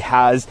president. He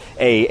has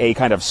a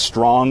kind of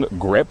strong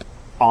grip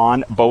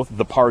on both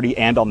the party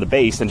and on the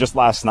base. And just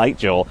last night,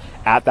 Jill,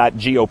 at that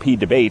GOP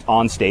debate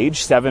on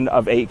stage, 7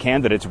 of 8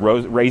 candidates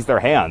raised their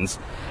hands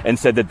and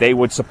said that they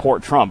would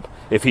support Trump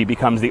if he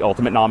becomes the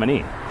ultimate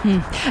nominee.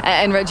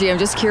 And Reggie, I'm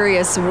just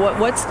curious,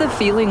 what's the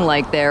feeling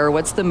like there?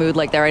 What's the mood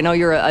like there? I know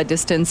you're a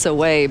distance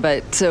away,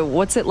 but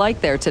what's it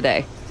like there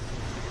today?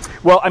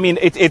 Well, I mean,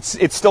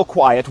 it's still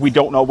quiet. We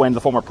don't know when the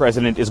former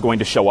president is going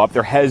to show up.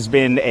 There has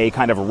been a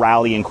kind of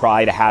rallying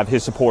cry to have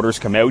his supporters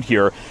come out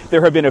here.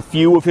 There have been a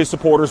few of his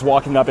supporters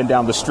walking up and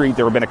down the street.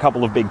 There have been a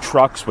couple of big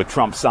trucks with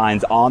Trump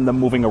signs on them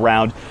moving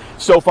around.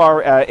 So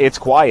far, it's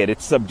quiet.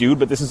 It's subdued,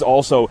 but this is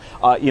also,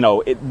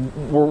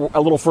 we're a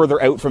little further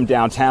out from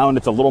downtown.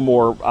 It's a little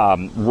more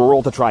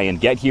rural to try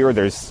and get here.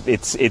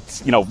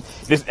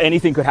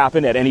 Anything could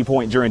happen at any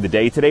point during the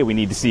day today. We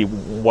need to see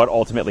what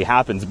ultimately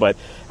happens. But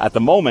at the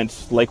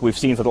moment, like we've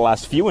seen for the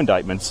last few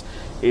indictments,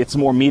 it's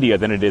more media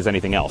than it is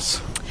anything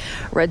else.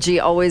 Reggie,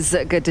 always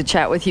good to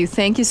chat with you.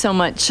 Thank you so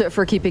much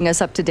for keeping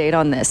us up to date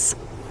on this.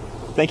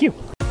 Thank you.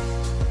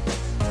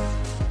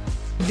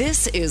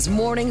 This is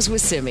Mornings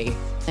with Simi.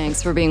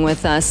 Thanks for being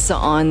with us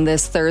on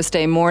this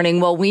Thursday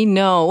morning. Well, we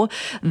know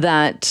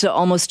that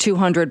almost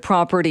 200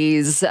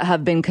 properties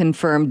have been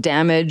confirmed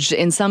damaged,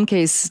 in some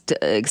cases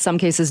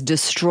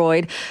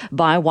destroyed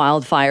by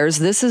wildfires.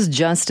 This is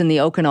just in the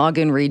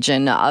Okanagan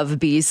region of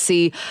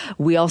BC.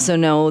 We also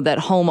know that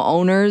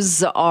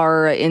homeowners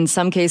are, in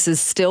some cases,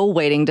 still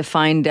waiting to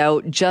find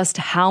out just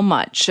how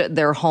much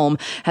their home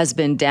has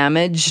been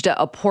damaged.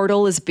 A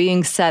portal is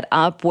being set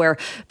up where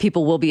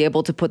people will be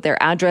able to put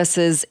their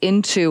addresses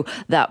into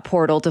that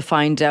portal to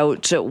find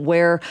out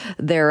where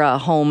their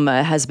home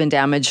has been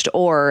damaged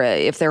or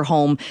if their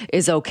home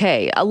is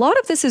okay. A lot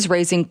of this is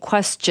raising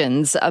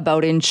questions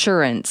about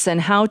insurance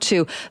and how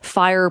to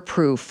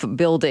fireproof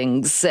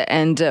buildings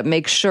and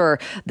make sure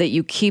that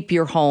you keep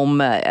your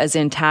home as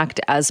intact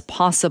as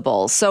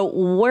possible. So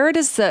where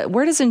does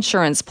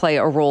insurance play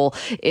a role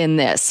in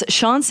this?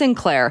 Sean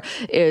Sinclair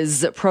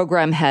is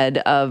program head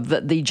of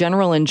the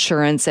General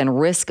Insurance and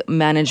Risk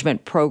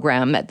Management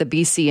Program at the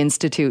BC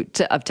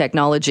Institute of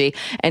Technology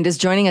and is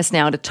joining us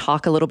now to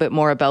talk a little bit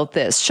more about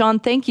this. Sean,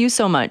 thank you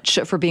so much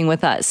for being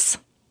with us.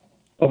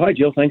 Oh, hi,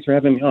 Jill. Thanks for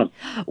having me on.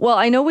 Well,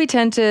 I know we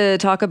tend to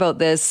talk about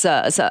this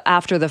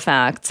after the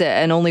fact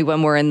and only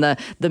when we're in the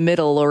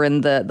middle or in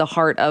the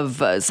heart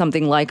of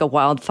something like a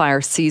wildfire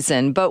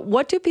season. But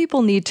what do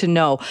people need to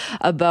know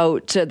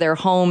about their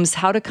homes,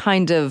 how to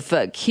kind of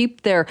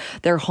keep their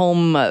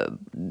home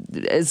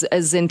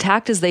as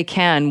intact as they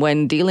can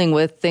when dealing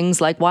with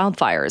things like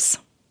wildfires?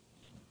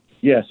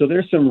 Yeah, so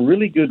there's some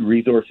really good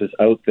resources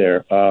out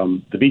there.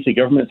 The BC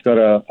government's got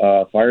a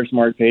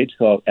FireSmart page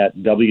called at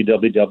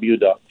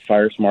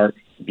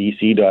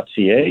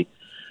www.firesmartbc.ca.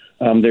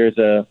 There's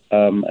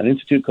an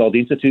institute called the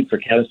Institute for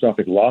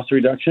Catastrophic Loss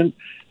Reduction,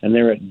 and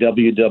they're at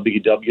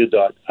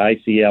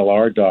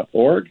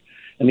www.iclr.org.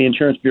 And the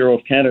Insurance Bureau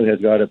of Canada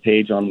has got a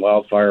page on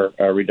wildfire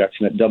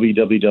reduction at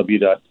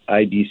www.idc.ca.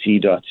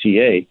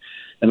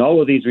 And all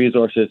of these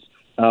resources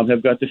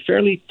have got the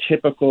fairly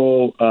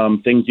typical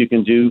things you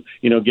can do.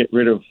 Get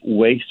rid of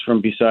waste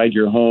from beside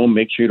your home.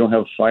 Make sure you don't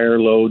have fire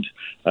loads,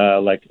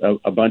 like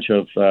a bunch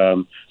of,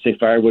 say,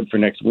 firewood for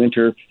next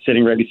winter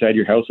sitting right beside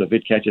your house. If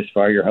it catches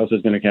fire, your house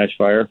is going to catch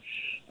fire.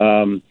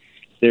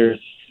 There's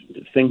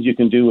things you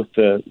can do with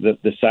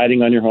the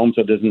siding on your home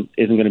so it isn't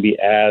going to be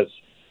as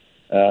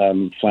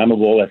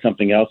flammable as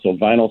something else. So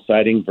vinyl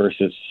siding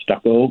versus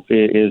stucco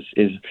is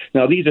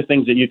now these are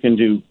things that you can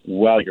do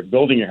while you're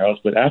building your house,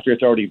 but after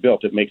it's already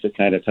built, it makes it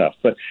kind of tough.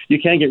 But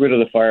you can get rid of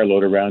the fire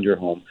load around your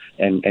home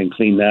and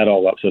clean that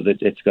all up so that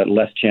it's got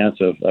less chance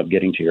of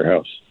getting to your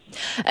house.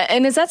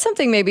 And is that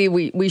something maybe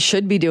we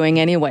should be doing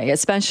anyway,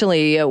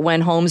 especially when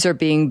homes are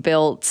being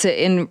built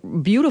in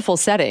beautiful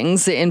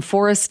settings, in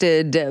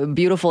forested,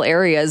 beautiful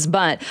areas,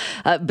 but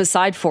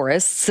beside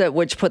forests,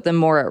 which put them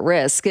more at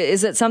risk?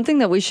 Is it something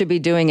that we should be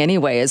doing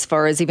anyway, as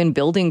far as even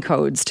building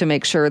codes to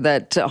make sure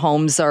that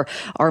homes are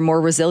more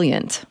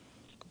resilient?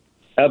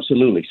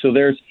 Absolutely. So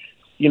there's,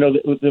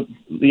 the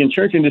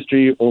insurance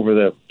industry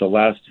over the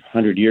last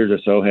 100 years or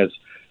so has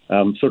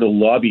sort of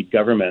lobbied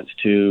governments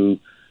to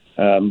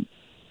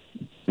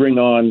bring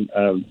on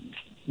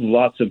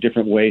lots of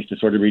different ways to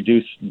sort of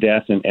reduce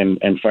death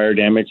and fire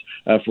damage.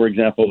 For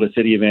example, the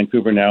city of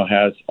Vancouver now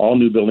has all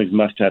new buildings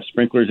must have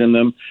sprinklers in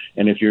them.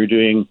 And if you're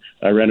doing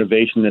a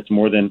renovation that's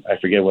more than, I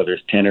forget whether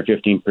it's 10 or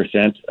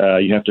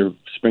 15%, you have to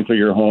sprinkler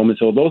your home. And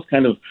so those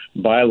kind of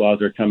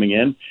bylaws are coming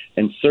in.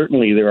 And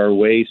certainly there are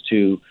ways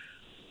to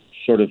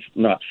sort of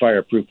not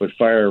fireproof, but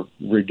fire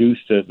reduce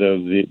the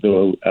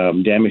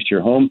damage to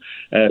your home.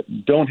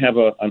 Don't have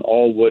an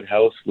all-wood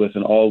house with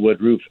an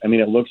all-wood roof. I mean,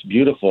 it looks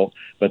beautiful,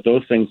 but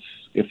those things,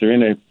 if they're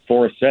in a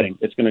forest setting,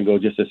 it's going to go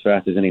just as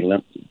fast as any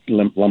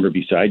lumber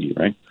beside you,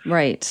 right?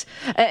 Right.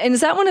 And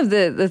is that one of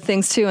the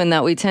things, too, in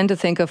that we tend to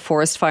think of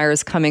forest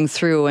fires coming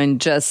through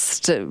and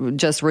just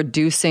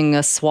reducing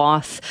a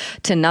swath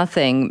to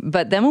nothing.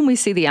 But then when we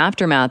see the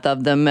aftermath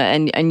of them,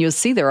 and you'll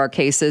see there are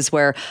cases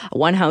where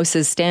one house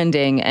is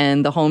standing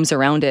and the homes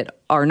around it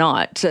are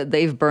not.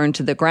 They've burned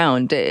to the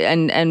ground.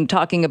 And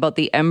talking about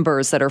the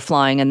embers that are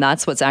flying, and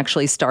that's what's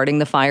actually starting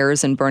the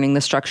fires and burning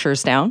the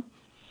structures down?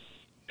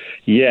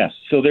 Yes.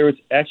 So there was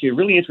actually a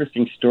really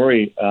interesting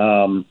story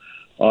about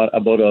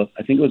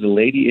I think it was a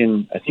lady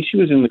I think she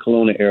was in the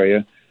Kelowna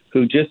area,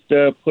 who just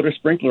put a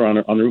sprinkler on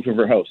the roof of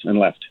her house and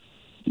left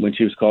when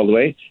she was called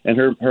away, and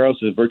her house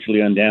is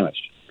virtually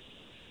undamaged.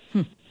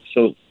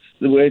 So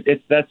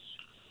that's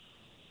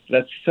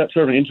sort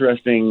of an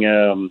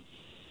interesting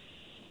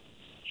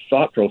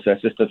thought process,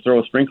 is to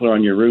throw a sprinkler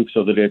on your roof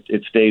so that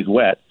it stays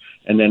wet.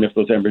 And then if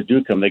those embers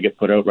do come, they get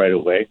put out right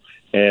away.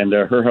 And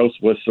her house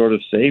was sort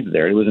of saved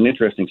there. It was an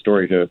interesting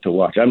story to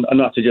watch. I'm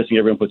not suggesting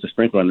everyone puts a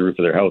sprinkler on the roof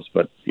of their house,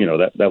 but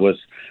that was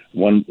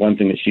one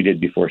thing that she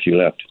did before she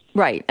left.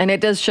 Right. And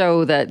it does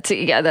show that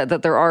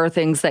there are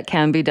things that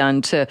can be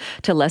done to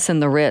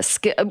lessen the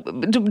risk.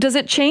 Does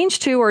it change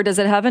too, or does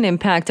it have an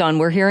impact on,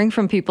 we're hearing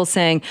from people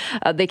saying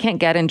they can't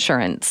get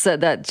insurance,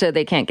 that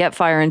they can't get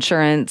fire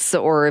insurance,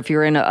 or if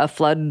you're in a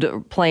flood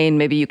plain,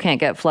 maybe you can't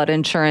get flood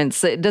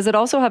insurance. Does it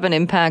also have an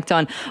impact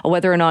on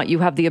whether or not you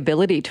have the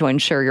ability to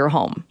insure your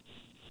home?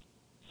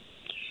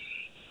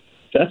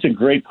 That's a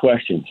great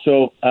question.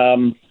 So,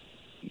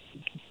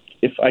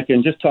 if I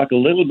can just talk a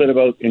little bit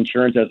about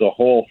insurance as a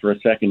whole for a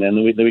second, and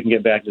then we can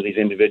get back to these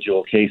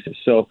individual cases.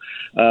 So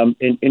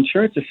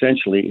insurance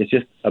essentially is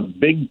just a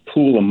big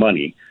pool of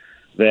money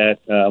that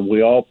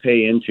we all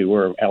pay into,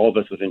 or all of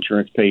us with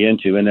insurance pay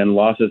into, and then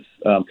losses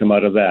come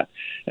out of that.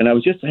 And I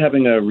was just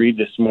having a read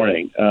this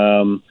morning.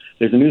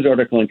 There's a news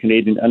article in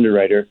Canadian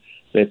Underwriter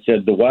that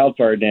said the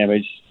wildfire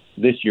damage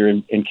this year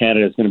in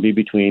Canada is going to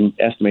be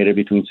estimated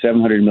between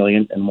 700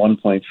 million and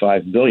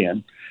 1.5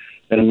 billion.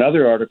 Then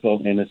another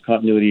article in this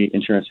Continuity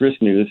Insurance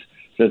Risk News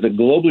says that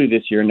globally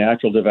this year,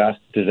 natural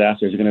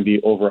disasters are going to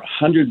be over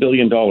 $100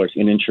 billion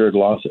in insured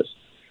losses.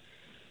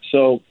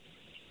 So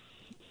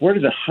where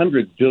does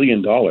 $100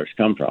 billion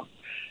come from?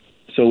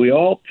 So we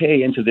all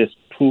pay into this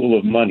pool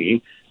of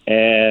money,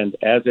 and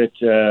as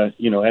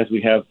as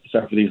we have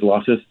suffered these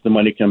losses, the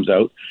money comes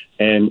out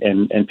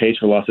and pays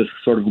for losses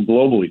sort of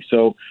globally.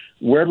 So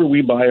wherever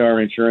we buy our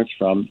insurance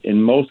from,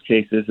 in most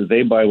cases,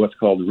 they buy what's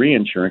called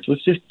reinsurance,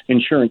 which is just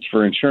insurance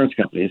for insurance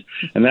companies,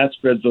 and that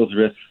spreads those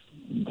risks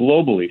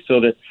globally, so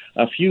that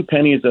a few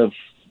pennies of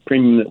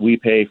premium that we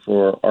pay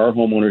for our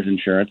homeowners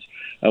insurance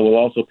will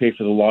also pay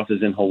for the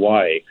losses in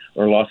Hawaii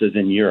or losses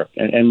in Europe,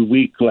 and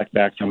we collect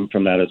back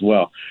from that as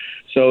well.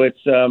 So it's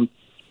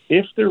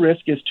if the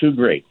risk is too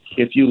great,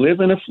 if you live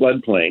in a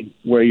floodplain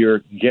where you're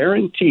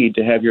guaranteed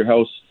to have your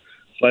house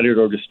flooded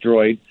or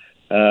destroyed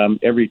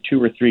every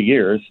 2 or 3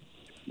 years,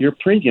 your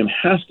premium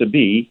has to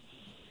be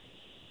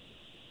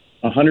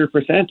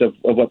 100% of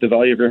what the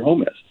value of your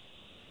home is.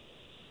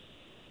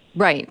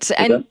 Right.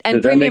 Does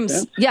and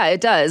premiums, yeah, it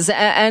does.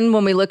 And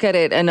when we look at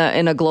it in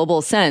a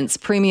global sense,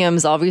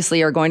 premiums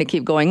obviously are going to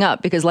keep going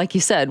up because, like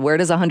you said, where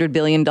does $100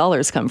 billion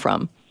come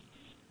from?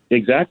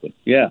 Exactly.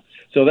 Yeah.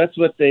 So that's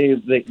what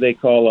they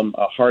call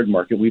a hard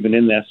market. We've been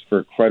in this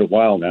for quite a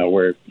while now,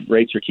 where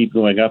rates keep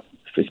going up,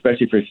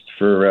 especially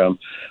for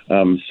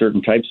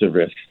certain types of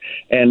risks.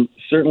 And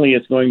certainly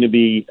it's going to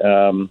be,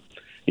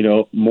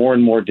 more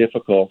and more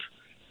difficult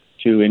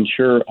to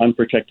insure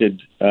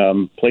unprotected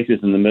places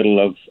in the middle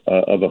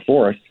of a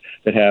forest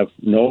that have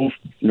no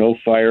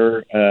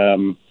fire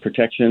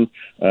protection.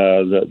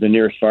 The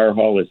nearest fire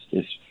hall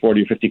is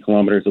 40 or 50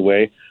 kilometers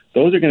away.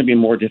 Those are going to be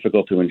more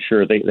difficult to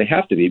insure. They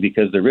have to be,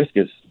 because the risk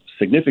is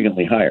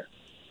significantly higher.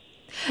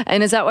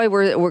 And is that why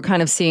we're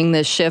kind of seeing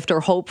this shift, or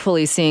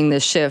hopefully seeing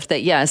this shift,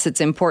 that yes,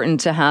 it's important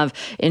to have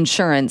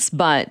insurance,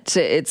 but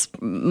it's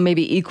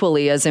maybe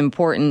equally as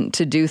important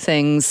to do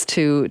things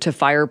to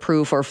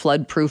fireproof or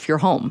floodproof your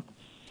home?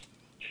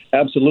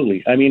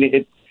 Absolutely. I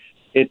mean,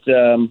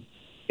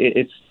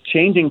 it's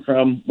changing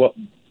from what,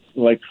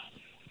 like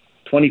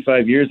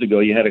 25 years ago,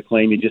 you had a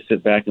claim, you just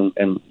sit back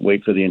and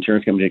wait for the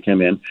insurance company to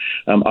come in.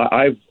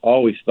 I've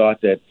always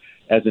thought that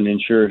as an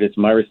insured, it's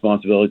my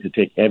responsibility to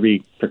take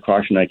every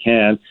precaution I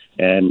can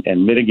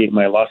and mitigate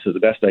my losses the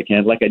best I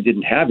can, like I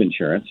didn't have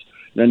insurance.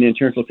 Then the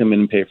insurance will come in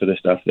and pay for the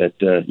stuff that,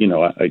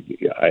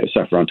 I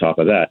suffer on top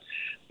of that.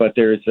 But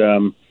there is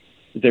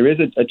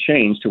a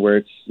change to where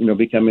it's,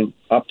 becoming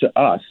up to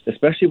us,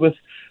 especially with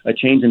a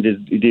change in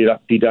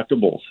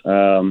deductibles,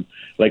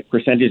 like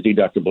percentage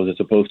deductibles as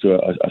opposed to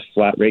a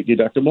flat rate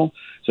deductible.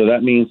 So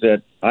that means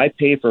that I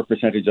pay for a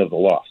percentage of the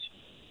loss.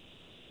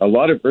 A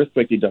lot of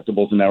earthquake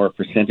deductibles now are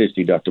percentage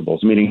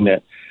deductibles, meaning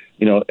that,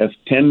 if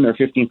 10 or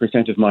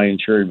 15% of my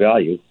insured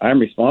value, I'm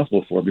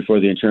responsible for before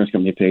the insurance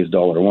company pays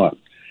 $1.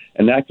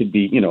 And that could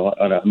be,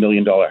 on $1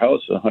 million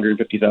house,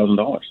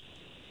 $150,000.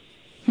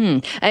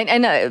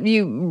 And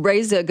you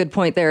raised a good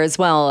point there as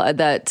well,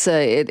 that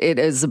it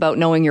is about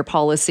knowing your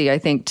policy, I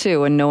think,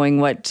 too, and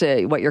knowing what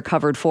you're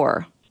covered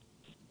for.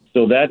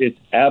 So that is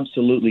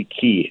absolutely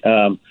key.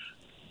 I've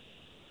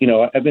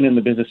been in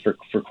the business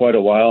for quite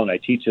a while, and I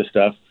teach this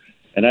stuff,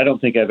 and I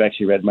don't think I've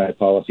actually read my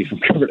policy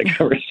from cover to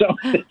cover. So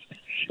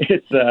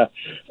it's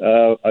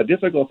a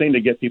difficult thing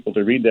to get people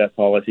to read that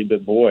policy.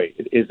 But boy,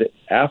 is it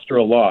after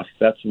a loss,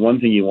 that's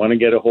one thing you want to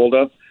get a hold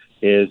of,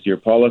 is your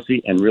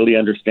policy and really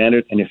understand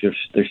it. And if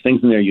there's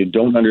things in there you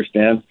don't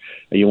understand,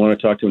 you want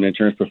to talk to an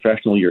insurance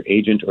professional, your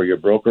agent or your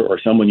broker, or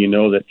someone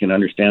that can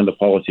understand the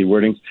policy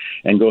wordings,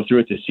 and go through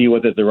it to see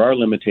whether there are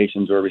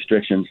limitations or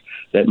restrictions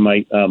that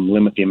might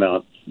limit the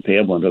amount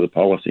payable under the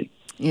policy.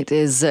 It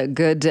is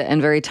good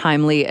and very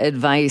timely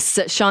advice.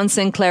 Sean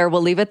Sinclair,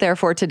 we'll leave it there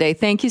for today.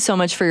 Thank you so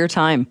much for your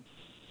time.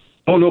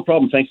 Oh, no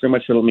problem. Thanks very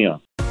much for letting me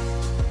on.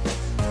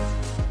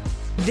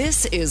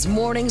 This is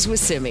Mornings with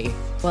Simi.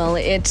 Well,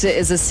 it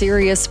is a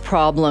serious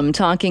problem,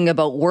 talking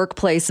about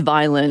workplace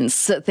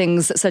violence,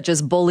 things such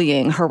as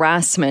bullying,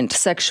 harassment,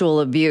 sexual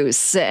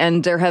abuse.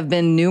 And there have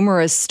been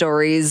numerous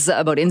stories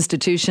about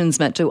institutions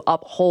meant to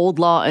uphold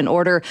law and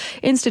order,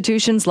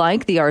 institutions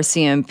like the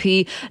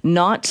RCMP,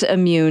 not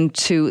immune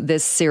to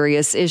this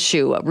serious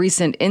issue.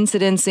 Recent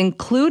incidents,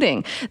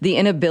 including the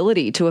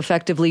inability to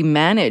effectively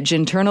manage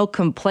internal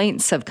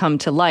complaints, have come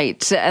to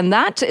light. And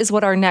that is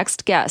what our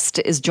next guest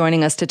is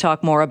joining us to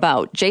talk more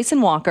about.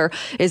 Jason Walker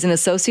is an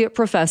associate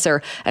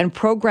professor and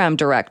program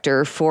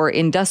director for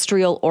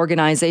industrial,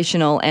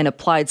 organizational, and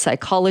applied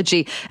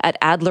psychology at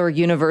Adler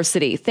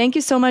University. Thank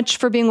you so much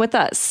for being with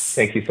us.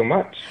 Thank you so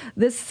much.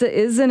 This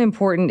is an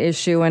important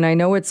issue, and I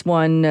know it's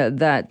one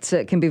that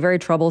can be very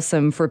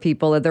troublesome for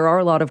people. There are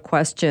a lot of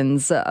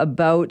questions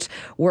about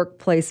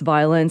workplace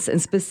violence, and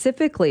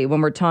specifically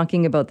when we're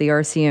talking about the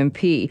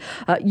RCMP.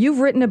 You've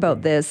written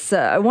about this.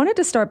 I wanted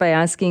to start by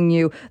asking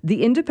you,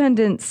 the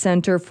Independent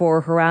Center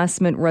for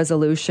Harassment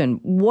Resolution,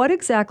 what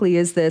exactly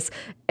is this,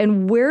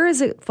 and where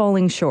is it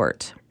falling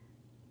short?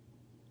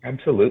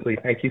 Absolutely.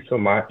 Thank you so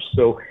much.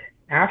 So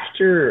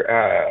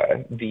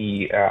After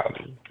the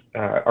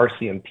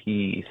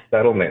RCMP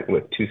settlement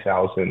with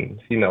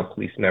 2,000 female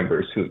police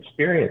members who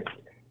experienced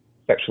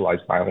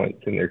sexualized violence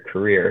in their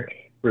career,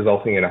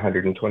 resulting in a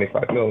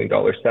 $125 million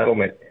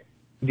settlement,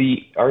 the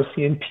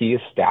RCMP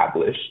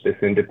established this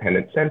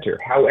independent center.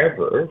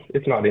 However,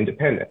 it's not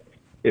independent.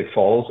 It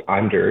falls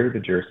under the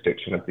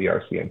jurisdiction of the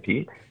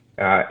RCMP,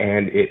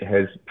 and it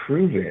has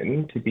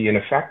proven to be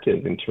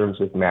ineffective in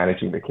terms of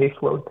managing the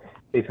caseload.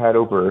 They've had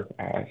over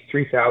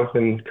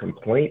 3,000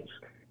 complaints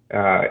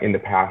in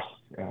the past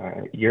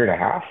year and a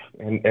half,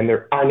 and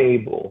they're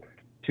unable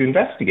to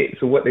investigate.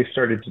 So what they've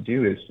started to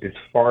do is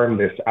farm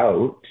this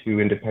out to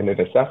independent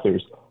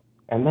assessors.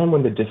 And then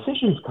when the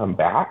decisions come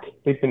back,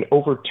 they've been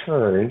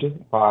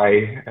overturned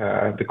by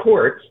the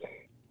courts,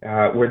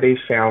 where they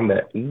found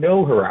that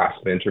no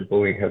harassment or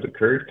bullying has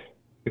occurred.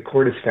 The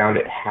court has found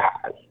it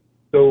has.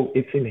 So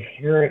it's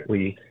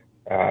inherently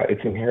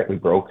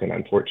broken,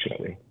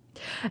 unfortunately.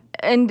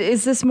 And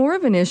is this more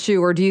of an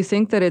issue, or do you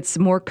think that it's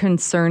more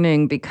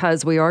concerning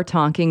because we are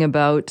talking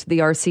about the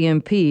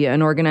RCMP,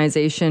 an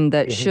organization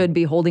that should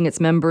be holding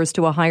its members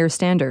to a higher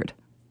standard?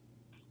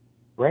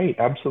 Right,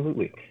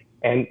 absolutely.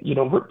 And,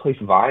 workplace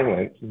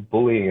violence,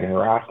 bullying and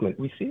harassment,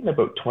 we see in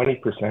about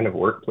 20% of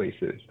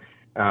workplaces.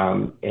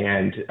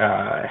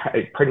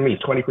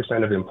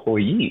 20% of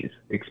employees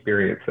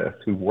experience this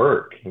who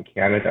work in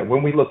Canada.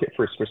 When we look at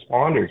first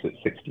responders, it's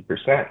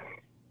 60%.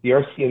 The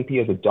RCMP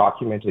has a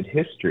documented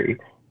history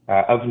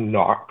of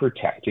not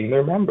protecting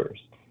their members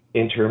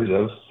in terms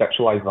of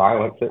sexualized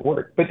violence at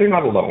work. But they're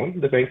not alone.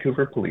 The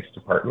Vancouver Police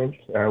Department,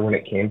 when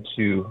it came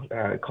to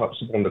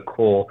Constable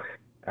Nicole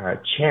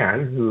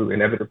Chan, who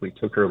inevitably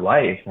took her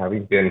life,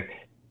 having been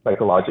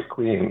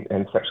psychologically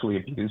and sexually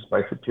abused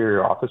by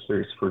superior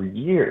officers for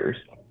years,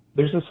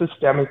 there's a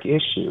systemic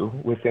issue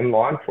within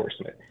law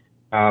enforcement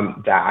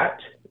that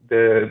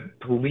the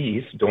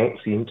police don't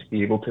seem to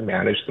be able to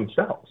manage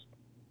themselves.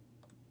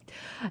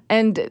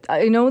 And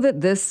I know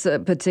that this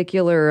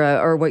particular,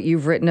 or what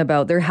you've written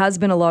about, there has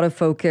been a lot of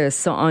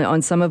focus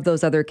on some of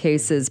those other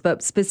cases,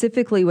 but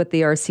specifically with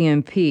the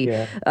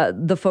RCMP,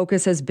 the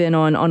focus has been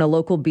on a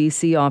local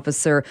BC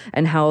officer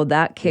and how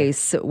that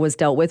case was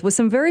dealt with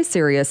some very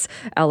serious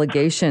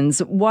allegations.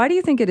 Why do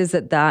you think it is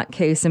that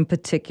case in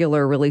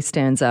particular really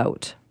stands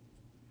out?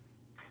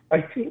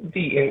 I think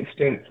the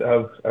instance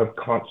of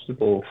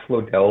Constable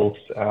Flodell's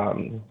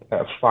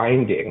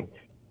finding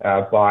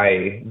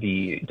by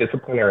the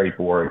disciplinary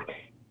board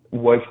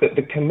was that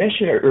the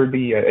commissioner or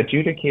the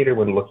adjudicator,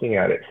 when looking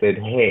at it, said,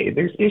 hey,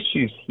 there's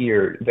issues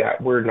here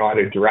that we're not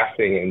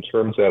addressing in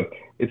terms of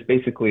it's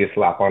basically a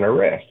slap on a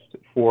wrist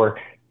for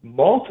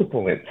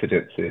multiple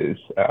incidences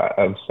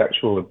of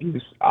sexual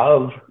abuse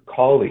of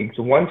colleagues,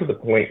 one to the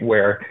point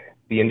where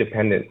the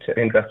independent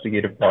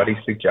investigative body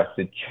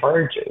suggested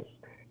charges.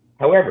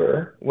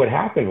 However, what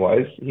happened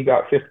was he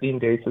got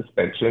 15-day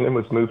suspension and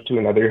was moved to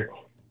another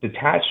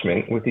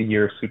detachment with a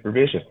year of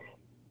supervision.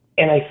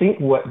 And I think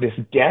what this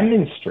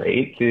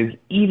demonstrates is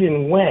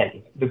even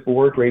when the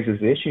board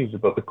raises issues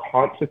about the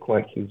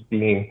consequences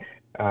being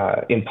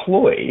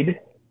employed,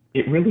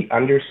 it really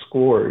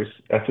underscores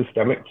a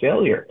systemic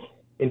failure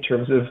in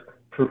terms of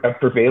a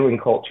prevailing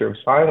culture of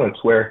silence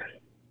where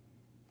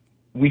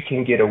we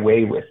can get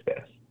away with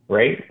this,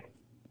 right?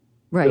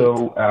 Right.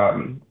 So,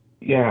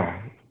 yeah.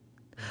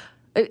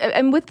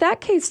 And with that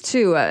case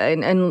too,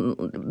 and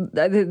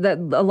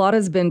that a lot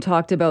has been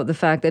talked about the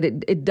fact that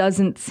it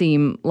doesn't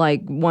seem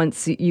like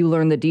once you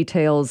learn the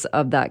details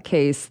of that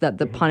case that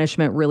the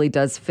punishment really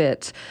does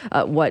fit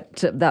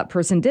what that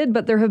person did.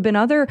 But there have been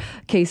other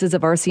cases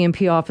of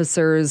RCMP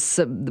officers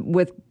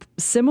with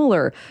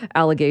similar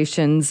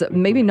allegations,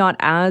 maybe not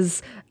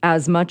as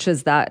much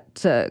as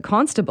that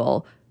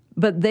constable,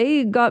 but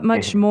they got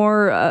much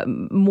more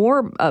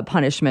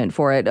punishment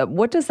for it.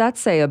 What does that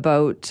say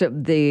about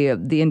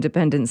the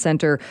Independent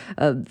Center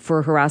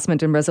for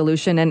Harassment and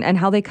Resolution and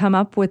how they come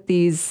up with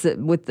these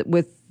with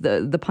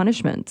the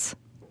punishments?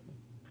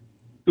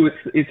 So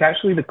it's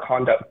actually the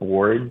conduct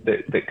board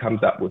that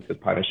comes up with the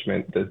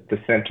punishment. The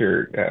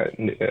center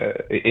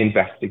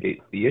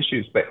investigates the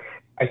issues, but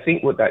I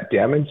think what that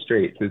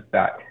demonstrates is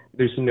that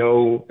there's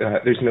no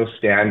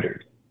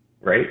standard.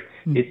 Right?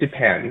 It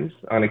depends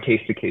on a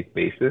case-to-case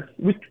basis,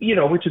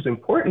 which is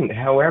important.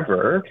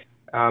 However,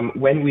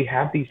 when we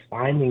have these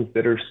findings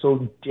that are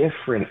so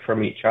different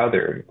from each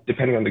other,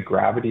 depending on the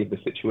gravity of the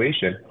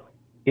situation,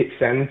 it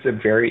sends a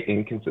very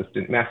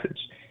inconsistent message.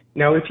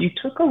 Now, if you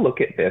took a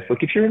look at this,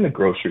 if you're in the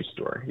grocery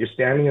store, you're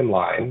standing in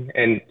line,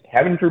 and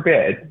heaven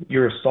forbid,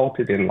 you're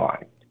assaulted in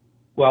line.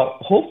 Well,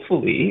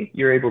 hopefully,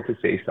 you're able to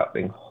say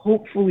something.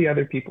 Hopefully,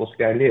 other people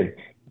stand in.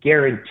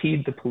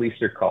 Guaranteed the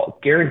police are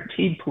called,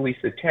 guaranteed police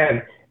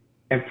attend,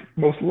 and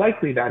most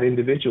likely that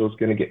individual is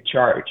going to get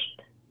charged.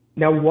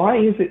 Now, why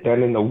is it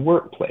done in the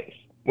workplace?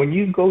 When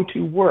you go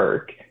to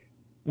work,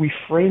 we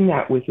frame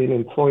that within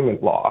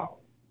employment law,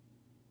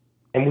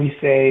 and we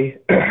say,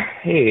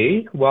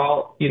 hey,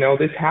 well,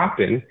 this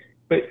happened,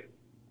 but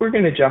we're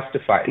going to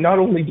justify it. Not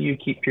only do you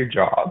keep your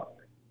job,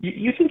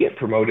 you can get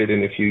promoted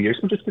in a few years.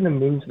 We're just going to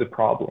move the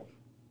problem.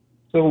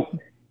 So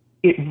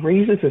it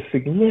raises a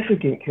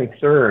significant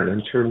concern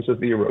in terms of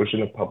the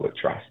erosion of public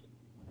trust.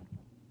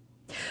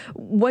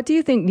 What do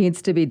you think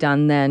needs to be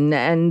done then?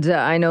 And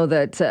I know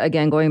that,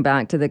 again, going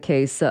back to the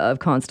case of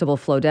Constable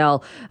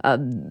Flodell,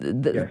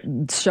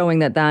 showing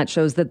that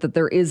shows that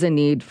there is a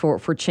need for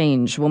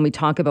change when we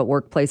talk about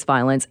workplace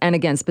violence, and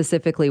again,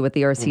 specifically with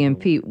the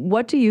RCMP.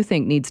 What do you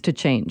think needs to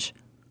change?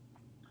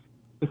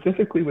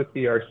 Specifically with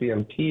the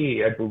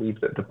RCMP, I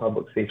believe that the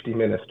public safety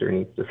minister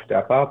needs to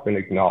step up and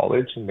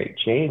acknowledge and make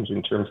change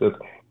in terms of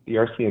the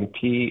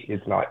RCMP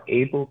is not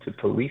able to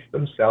police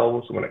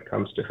themselves when it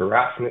comes to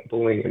harassment,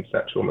 bullying, and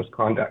sexual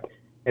misconduct,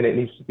 and it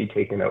needs to be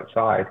taken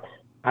outside.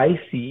 I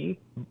see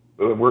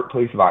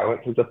workplace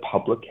violence as a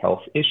public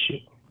health issue.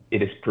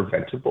 It is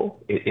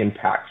preventable. It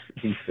impacts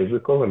the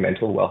physical and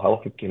mental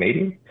well-health of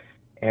Canadians,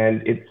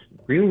 and it's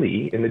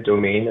really in the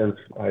domain of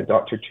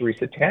Dr.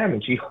 Theresa Tam,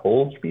 and she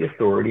holds the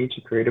authority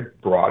to create a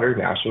broader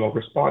national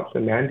response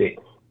and mandate.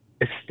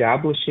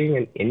 Establishing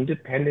an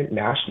independent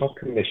national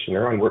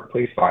commissioner on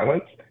workplace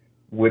violence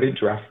would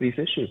address these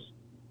issues.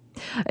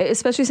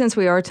 Especially since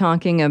we are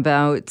talking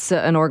about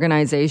an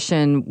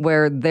organization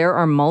where there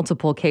are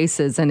multiple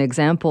cases and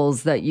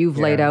examples that you've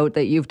laid out,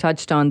 that you've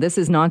touched on. This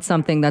is not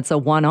something that's a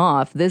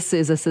one-off. This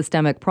is a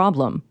systemic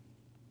problem.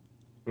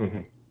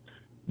 Mm-hmm.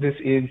 This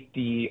is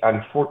the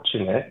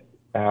unfortunate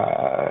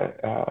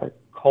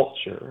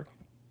culture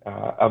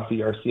of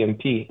the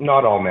RCMP.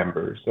 Not all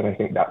members, and I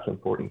think that's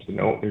important to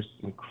note. There's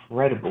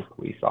incredible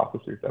police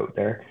officers out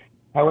there.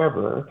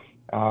 However,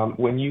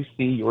 when you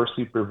see your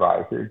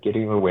supervisor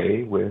getting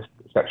away with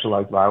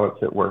sexualized violence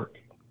at work,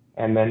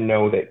 and then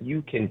know that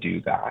you can do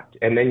that,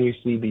 and then you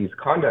see these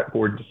conduct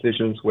board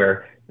decisions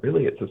where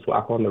really it's a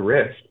slap on the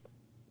wrist,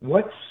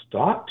 what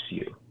stops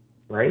you,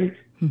 right?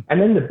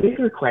 And then the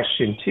bigger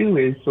question, too,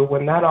 is, so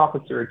when that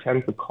officer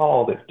attends a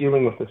call that's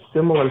dealing with a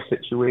similar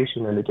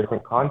situation in a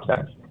different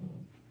context,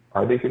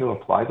 are they going to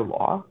apply the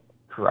law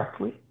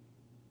correctly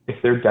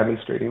if they're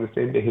demonstrating the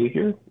same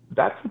behavior?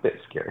 That's a bit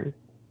scary.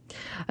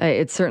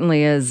 It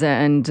certainly is.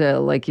 And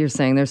like you're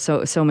saying, there's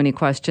so many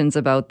questions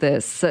about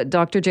this.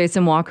 Dr.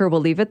 Jason Walker,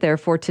 we'll leave it there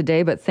for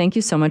today, but thank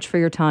you so much for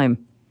your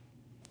time.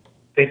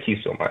 Thank you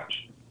so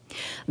much.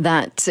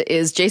 That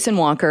is Jason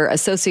Walker,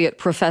 Associate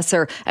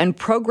Professor and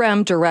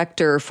Program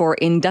Director for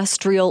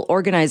Industrial,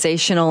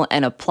 Organizational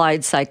and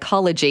Applied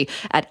Psychology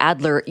at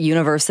Adler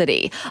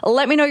University.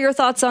 Let me know your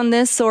thoughts on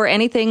this or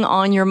anything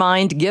on your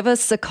mind. Give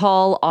us a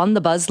call on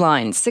the Buzz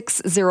line,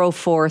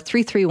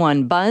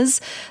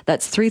 604-331-BUZZ.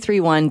 That's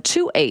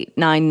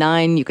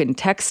 331-2899. You can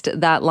text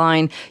that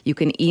line. You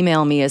can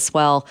email me as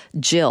well,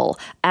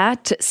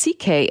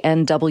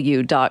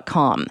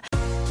 jill@cknw.com.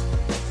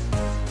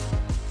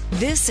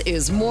 This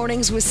is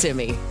Mornings with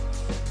Simi.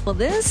 Well,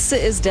 this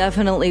is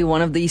definitely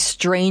one of the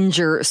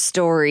stranger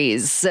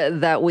stories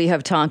that we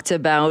have talked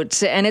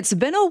about. And it's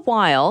been a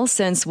while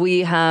since we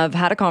have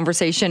had a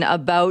conversation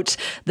about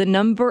the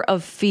number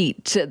of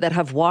feet that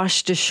have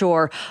washed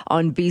ashore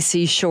on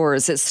BC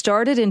shores. It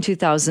started in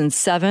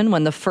 2007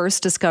 when the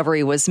first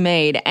discovery was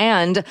made.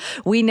 And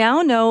we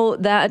now know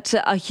that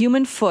a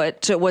human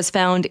foot was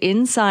found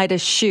inside a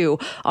shoe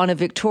on a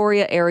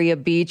Victoria area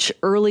beach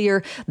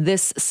earlier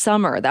this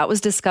summer. That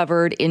was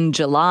discovered in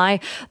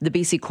July. The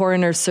BC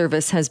Coroner's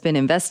Service has been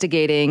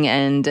investigating,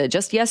 and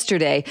just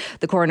yesterday,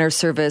 the Coroner's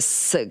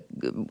Service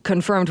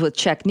confirmed with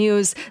Czech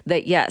News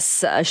that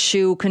yes, a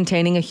shoe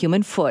containing a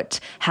human foot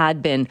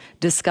had been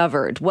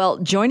discovered. Well,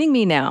 joining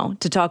me now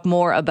to talk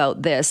more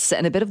about this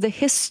and a bit of the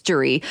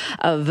history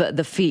of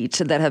the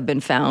feet that have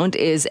been found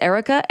is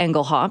Erica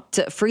Engelhaupt,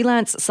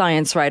 freelance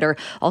science writer,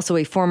 also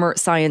a former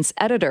science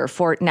editor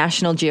for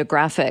National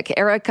Geographic.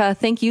 Erica,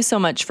 thank you so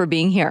much for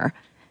being here.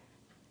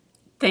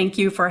 Thank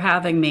you for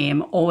having me.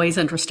 I'm always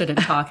interested in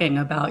talking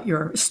about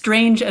your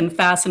strange and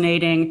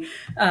fascinating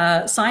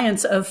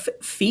science of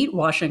feet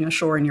washing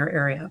ashore in your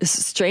area.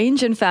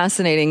 Strange and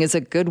fascinating is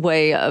a good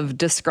way of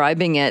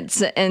describing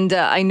it. And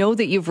I know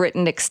that you've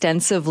written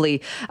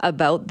extensively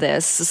about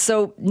this.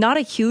 So not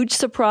a huge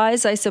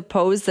surprise, I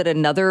suppose, that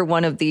another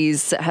one of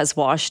these has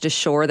washed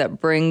ashore. That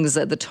brings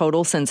the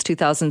total since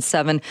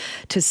 2007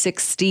 to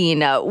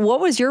 16. What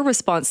was your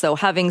response, though,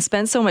 having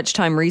spent so much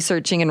time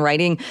researching and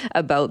writing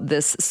about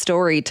this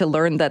story, to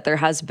learn that there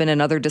has been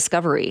another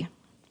discovery?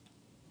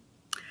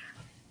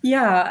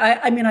 Yeah,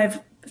 I mean,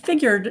 I've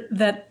figured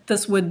that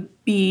this would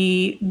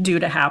be due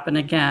to happen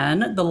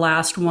again. The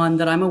last one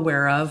that I'm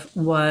aware of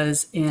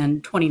was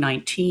in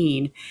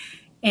 2019.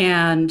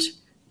 And,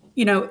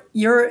 you know,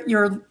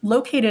 you're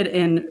located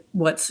in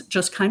what's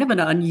just kind of an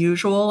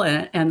unusual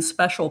and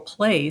special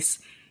place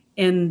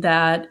in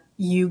that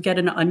you get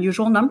an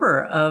unusual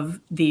number of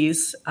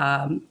these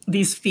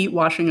feet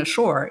washing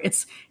ashore.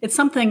 It's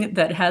something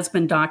that has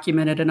been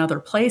documented in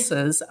other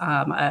places.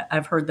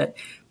 I've heard that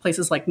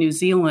places like New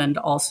Zealand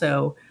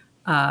also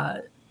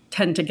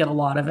tend to get a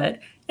lot of it,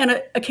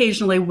 and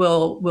occasionally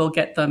we'll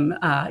get them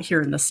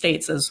here in the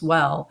States as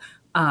well.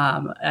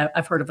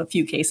 I've heard of a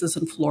few cases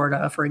in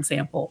Florida, for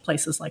example,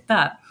 places like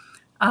that.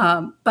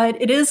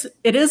 But it is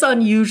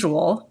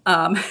unusual.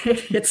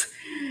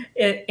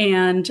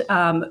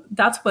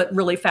 That's what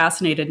really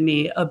fascinated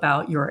me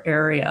about your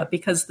area,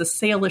 because the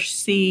Salish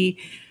Sea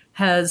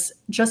has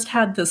just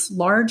had this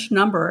large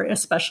number,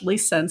 especially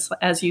since,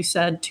 as you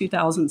said,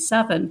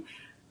 2007,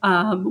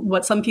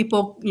 what some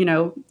people,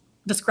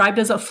 described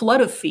as a flood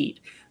of feet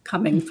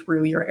coming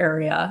through your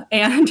area.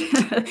 And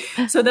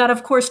so that,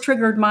 of course,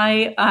 triggered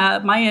my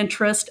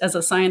interest as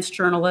a science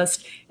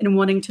journalist in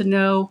wanting to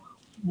know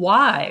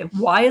why.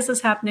 Why is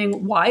this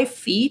happening? Why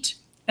feet?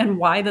 And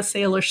why the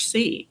Salish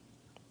Sea?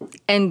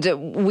 And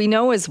we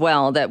know as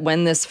well that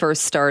when this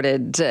first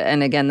started,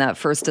 and again, that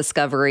first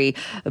discovery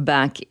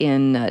back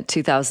in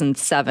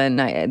 2007,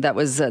 that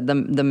was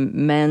the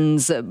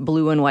men's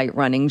blue and white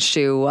running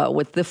shoe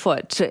with the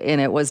foot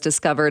in it was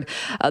discovered.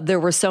 There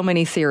were so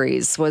many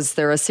theories. Was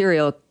there a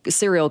serial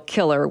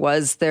killer?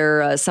 Was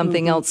there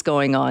something else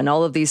going on?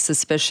 All of these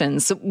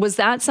suspicions. Was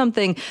that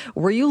something,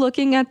 were you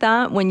looking at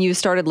that when you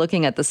started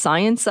looking at the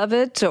science of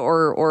it?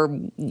 Or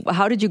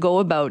how did you go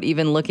about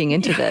even looking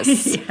into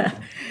this?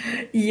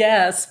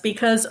 Yes,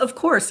 because of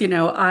course,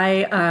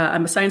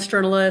 I'm a science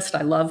journalist.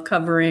 I love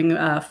covering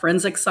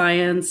forensic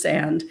science,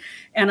 and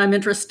I'm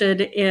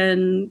interested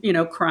in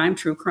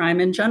true crime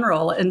in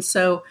general. And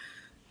so,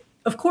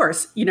 of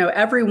course,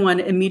 everyone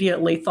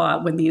immediately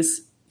thought when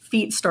these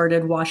feet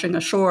started washing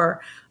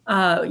ashore,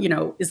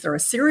 is there a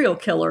serial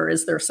killer?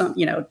 Is there some,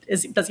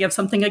 does he have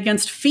something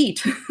against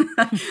feet?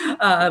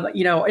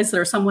 Is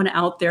there someone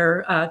out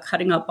there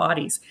cutting up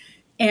bodies?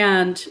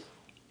 And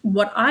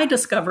what I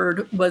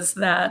discovered was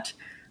that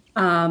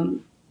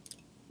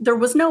there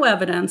was no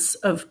evidence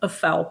of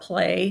foul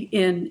play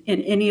in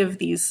any of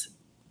these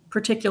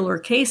particular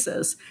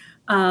cases.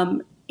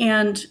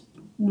 And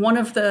one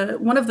of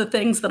the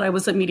things that I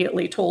was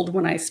immediately told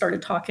when I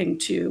started talking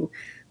to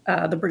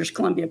the British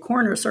Columbia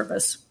Coroner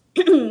Service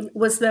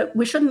was that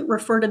we shouldn't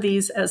refer to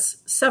these as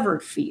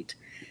severed feet,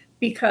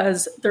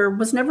 because there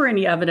was never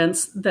any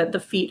evidence that the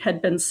feet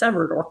had been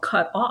severed or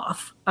cut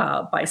off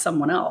by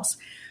someone else.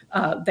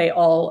 They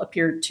all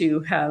appeared to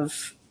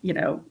have,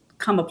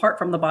 come apart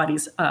from the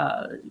bodies,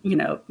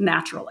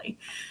 naturally.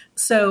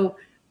 So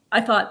I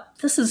thought,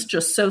 this is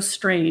just so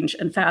strange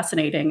and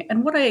fascinating.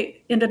 And what I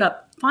ended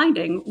up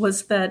finding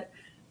was that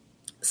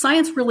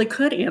science really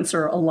could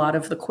answer a lot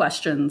of the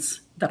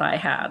questions that I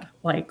had,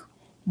 like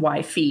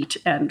why feet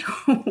and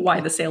why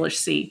the Salish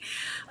Sea.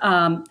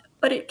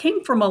 But it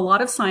came from a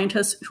lot of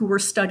scientists who were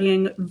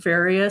studying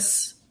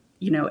various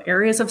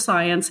areas of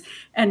science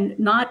and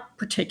not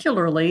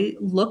particularly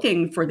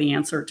looking for the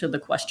answer to the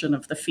question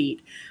of the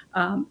feet.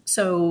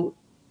 So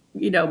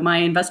my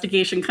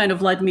investigation kind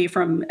of led me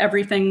from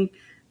everything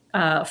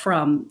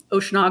from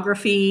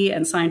oceanography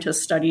and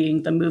scientists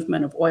studying the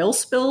movement of oil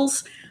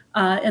spills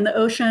in the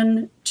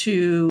ocean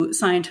to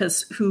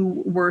scientists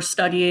who were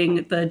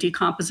studying the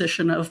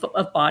decomposition of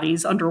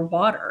bodies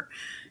underwater.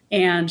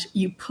 And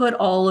you put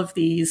all of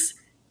these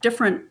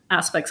different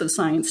aspects of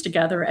science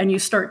together, and you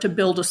start to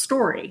build a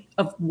story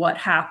of what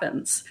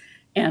happens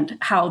and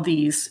how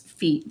these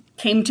feet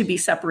came to be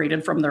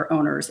separated from their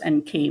owners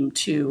and came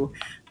to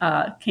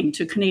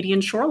Canadian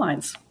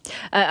shorelines.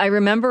 I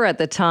remember at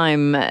the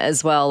time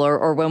as well,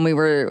 or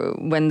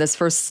when this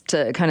first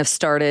kind of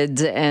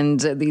started and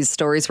these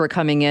stories were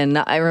coming in,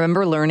 I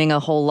remember learning a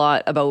whole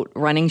lot about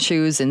running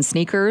shoes and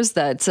sneakers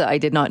that I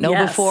did not know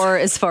before,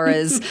 as far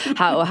as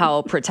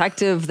how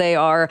protective they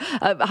are.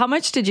 How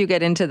much did you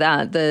get into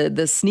that?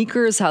 The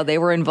sneakers, how they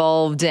were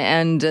involved,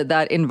 and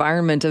that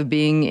environment of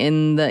being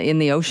in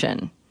the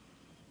ocean?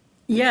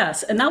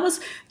 Yes, and that was,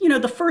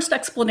 the first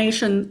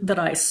explanation that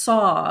I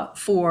saw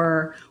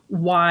for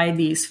why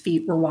these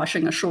feet were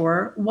washing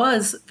ashore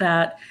was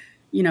that,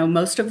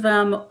 most of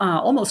them,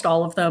 almost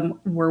all of them,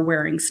 were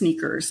wearing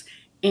sneakers.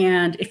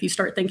 And if you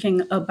start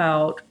thinking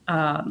about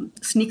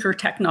sneaker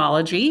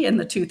technology in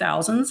the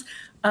 2000s,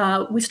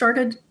 we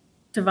started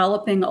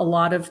developing a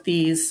lot of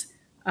these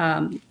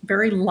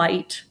very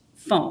light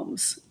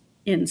foams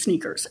in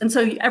sneakers. And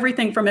so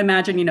everything from,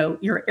 imagine,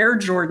 your Air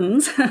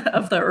Jordans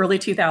of the early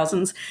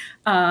 2000s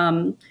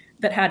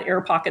that had air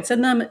pockets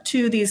in them,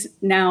 to these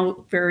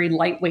now very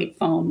lightweight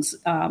foams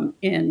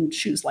in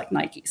shoes like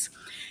Nikes.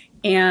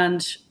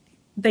 And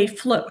they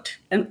float.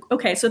 And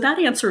okay, so that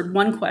answered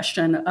one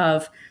question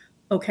of,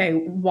 okay,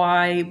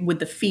 why would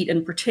the feet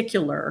in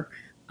particular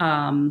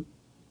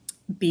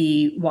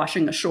be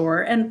washing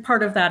ashore? And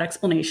part of that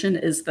explanation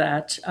is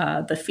that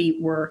the feet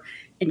were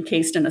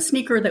encased in a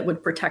sneaker that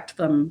would protect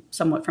them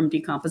somewhat from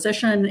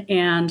decomposition,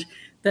 and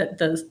that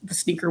the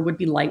sneaker would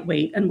be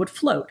lightweight and would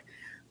float.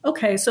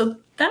 Okay, so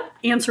that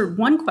answered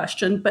one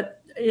question,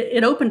 but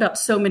it opened up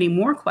so many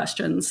more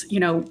questions,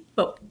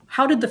 but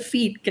how did the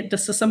feet get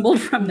disassembled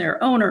from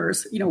their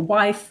owners?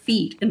 Why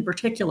feet in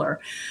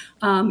particular?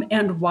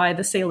 And why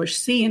the Salish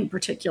Sea in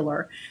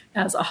particular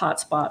as a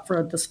hotspot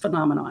for this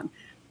phenomenon?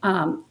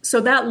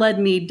 So that led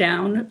me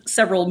down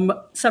several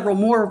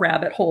more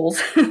rabbit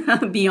holes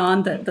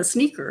beyond the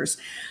sneakers,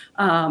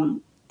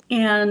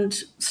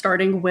 and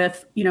starting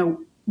with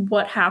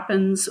what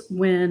happens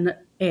when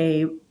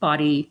a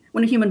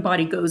human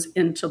body goes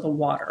into the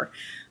water.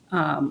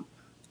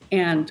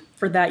 And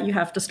for that, you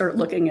have to start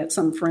looking at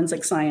some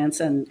forensic science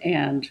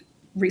and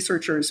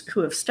researchers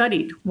who have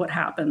studied what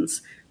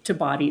happens to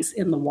bodies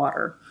in the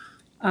water.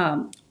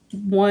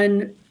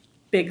 One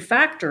big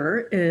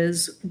factor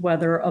is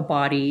whether a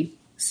body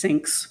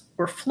sinks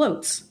or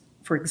floats,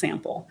 for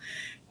example.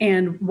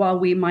 And while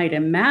we might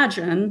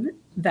imagine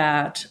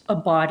that a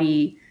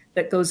body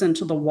that goes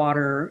into the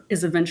water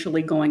is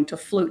eventually going to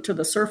float to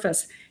the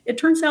surface, it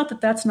turns out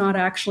that that's not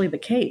actually the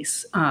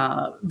case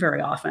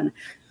very often.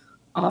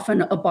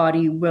 Often a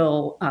body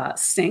will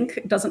sink.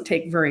 It doesn't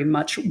take very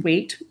much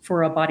weight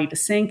for a body to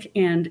sink.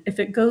 And if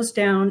it goes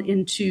down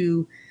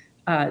into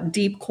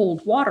deep,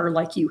 cold water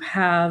like you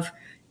have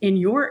in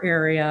your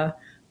area,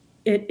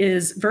 it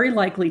is very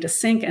likely to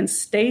sink and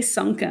stay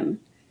sunken.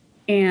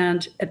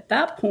 And at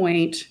that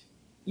point,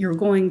 you're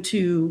going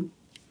to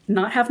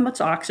not have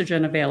much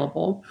oxygen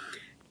available.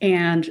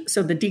 And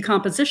so the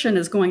decomposition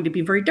is going to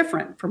be very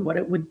different from what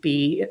it would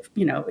be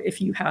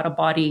if you had a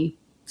body,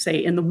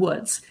 say, in the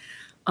woods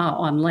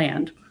on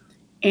land.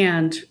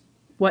 And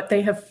what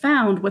they have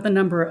found with a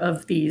number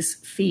of these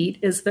feet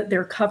is that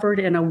they're covered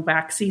in a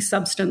waxy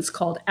substance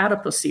called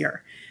adipocere.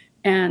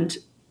 And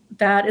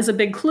that is a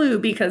big clue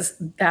because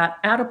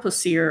that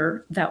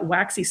adipocere, that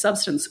waxy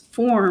substance,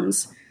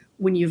 forms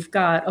when you've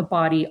got a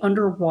body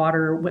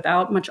underwater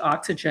without much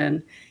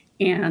oxygen,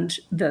 and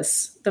the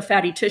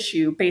fatty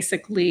tissue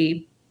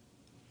basically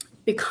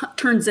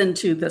turns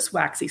into this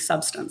waxy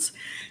substance.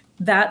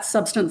 That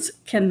substance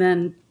can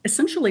then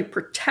essentially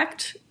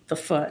protect the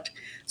foot.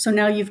 So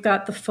now you've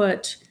got the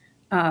foot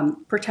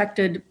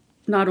protected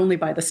not only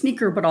by the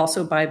sneaker, but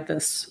also by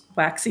this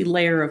waxy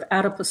layer of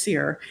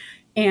adipocere,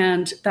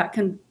 and that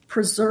can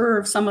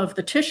preserve some of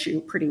the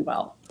tissue pretty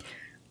well.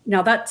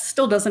 Now, that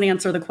still doesn't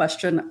answer the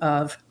question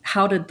of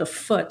how did the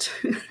foot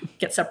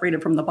get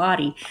separated from the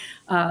body.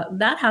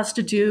 That has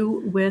to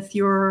do with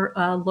your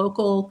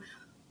local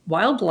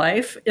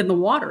wildlife in the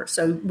water.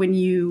 So when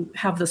you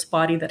have this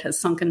body that has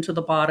sunken to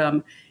the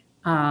bottom,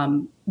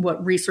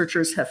 what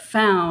researchers have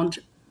found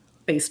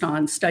based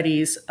on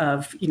studies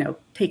of,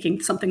 taking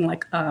something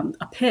like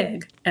a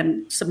pig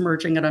and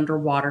submerging it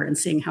underwater and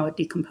seeing how it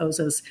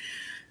decomposes,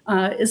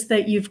 is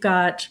that you've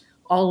got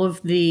all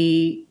of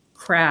the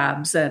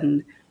crabs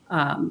and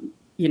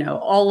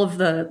all of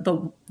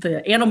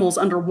the animals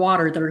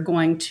underwater that are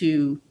going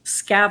to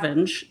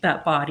scavenge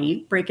that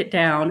body, break it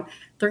down.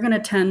 They're going to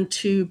tend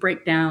to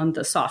break down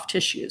the soft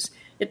tissues.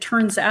 It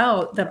turns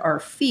out that our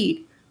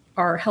feet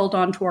are held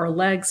onto our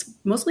legs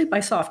mostly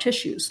by soft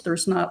tissues.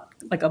 There's not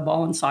like a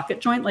ball and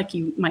socket joint like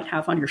you might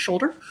have on your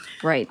shoulder.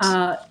 Right.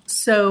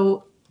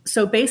 So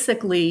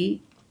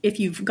basically, if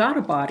you've got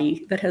a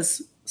body that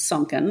has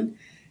sunken,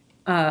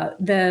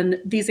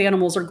 then these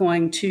animals are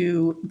going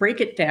to break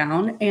it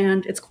down,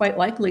 and it's quite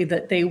likely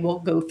that they will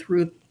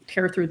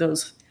tear through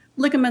those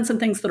ligaments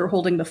and things that are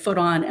holding the foot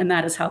on, and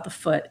that is how the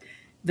foot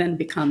then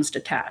becomes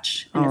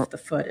detached. And if the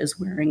foot is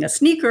wearing a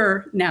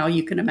sneaker, now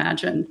you can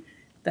imagine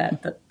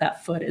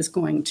that foot is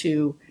going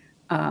to,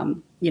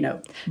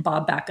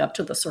 bob back up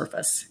to the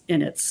surface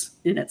in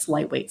its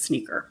lightweight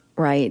sneaker.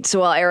 Right.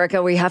 So, well,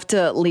 Erica, we have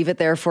to leave it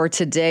there for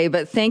today,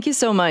 but thank you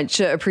so much.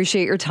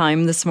 Appreciate your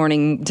time this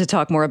morning to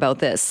talk more about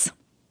this.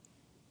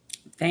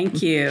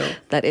 Thank you.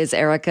 That is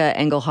Erica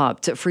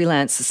Engelhaupt,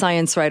 freelance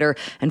science writer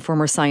and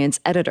former science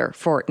editor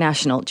for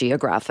National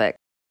Geographic.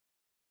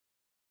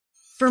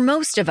 For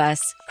most of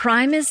us,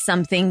 crime is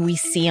something we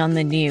see on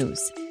the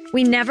news.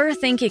 We never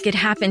think it could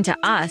happen to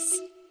us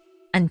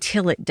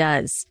until it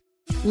does.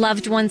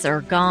 Loved ones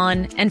are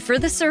gone, and for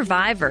the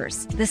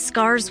survivors, the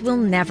scars will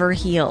never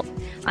heal.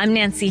 I'm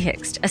Nancy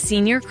Hixt, a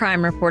senior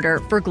crime reporter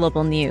for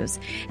Global News.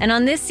 And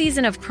on this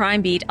season of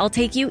Crime Beat, I'll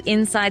take you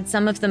inside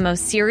some of the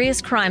most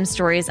serious crime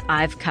stories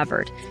I've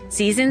covered.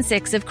 Season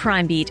 6 of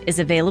Crime Beat is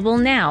available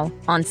now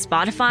on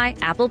Spotify,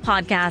 Apple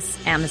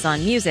Podcasts,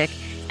 Amazon Music,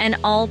 and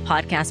all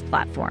podcast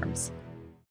platforms.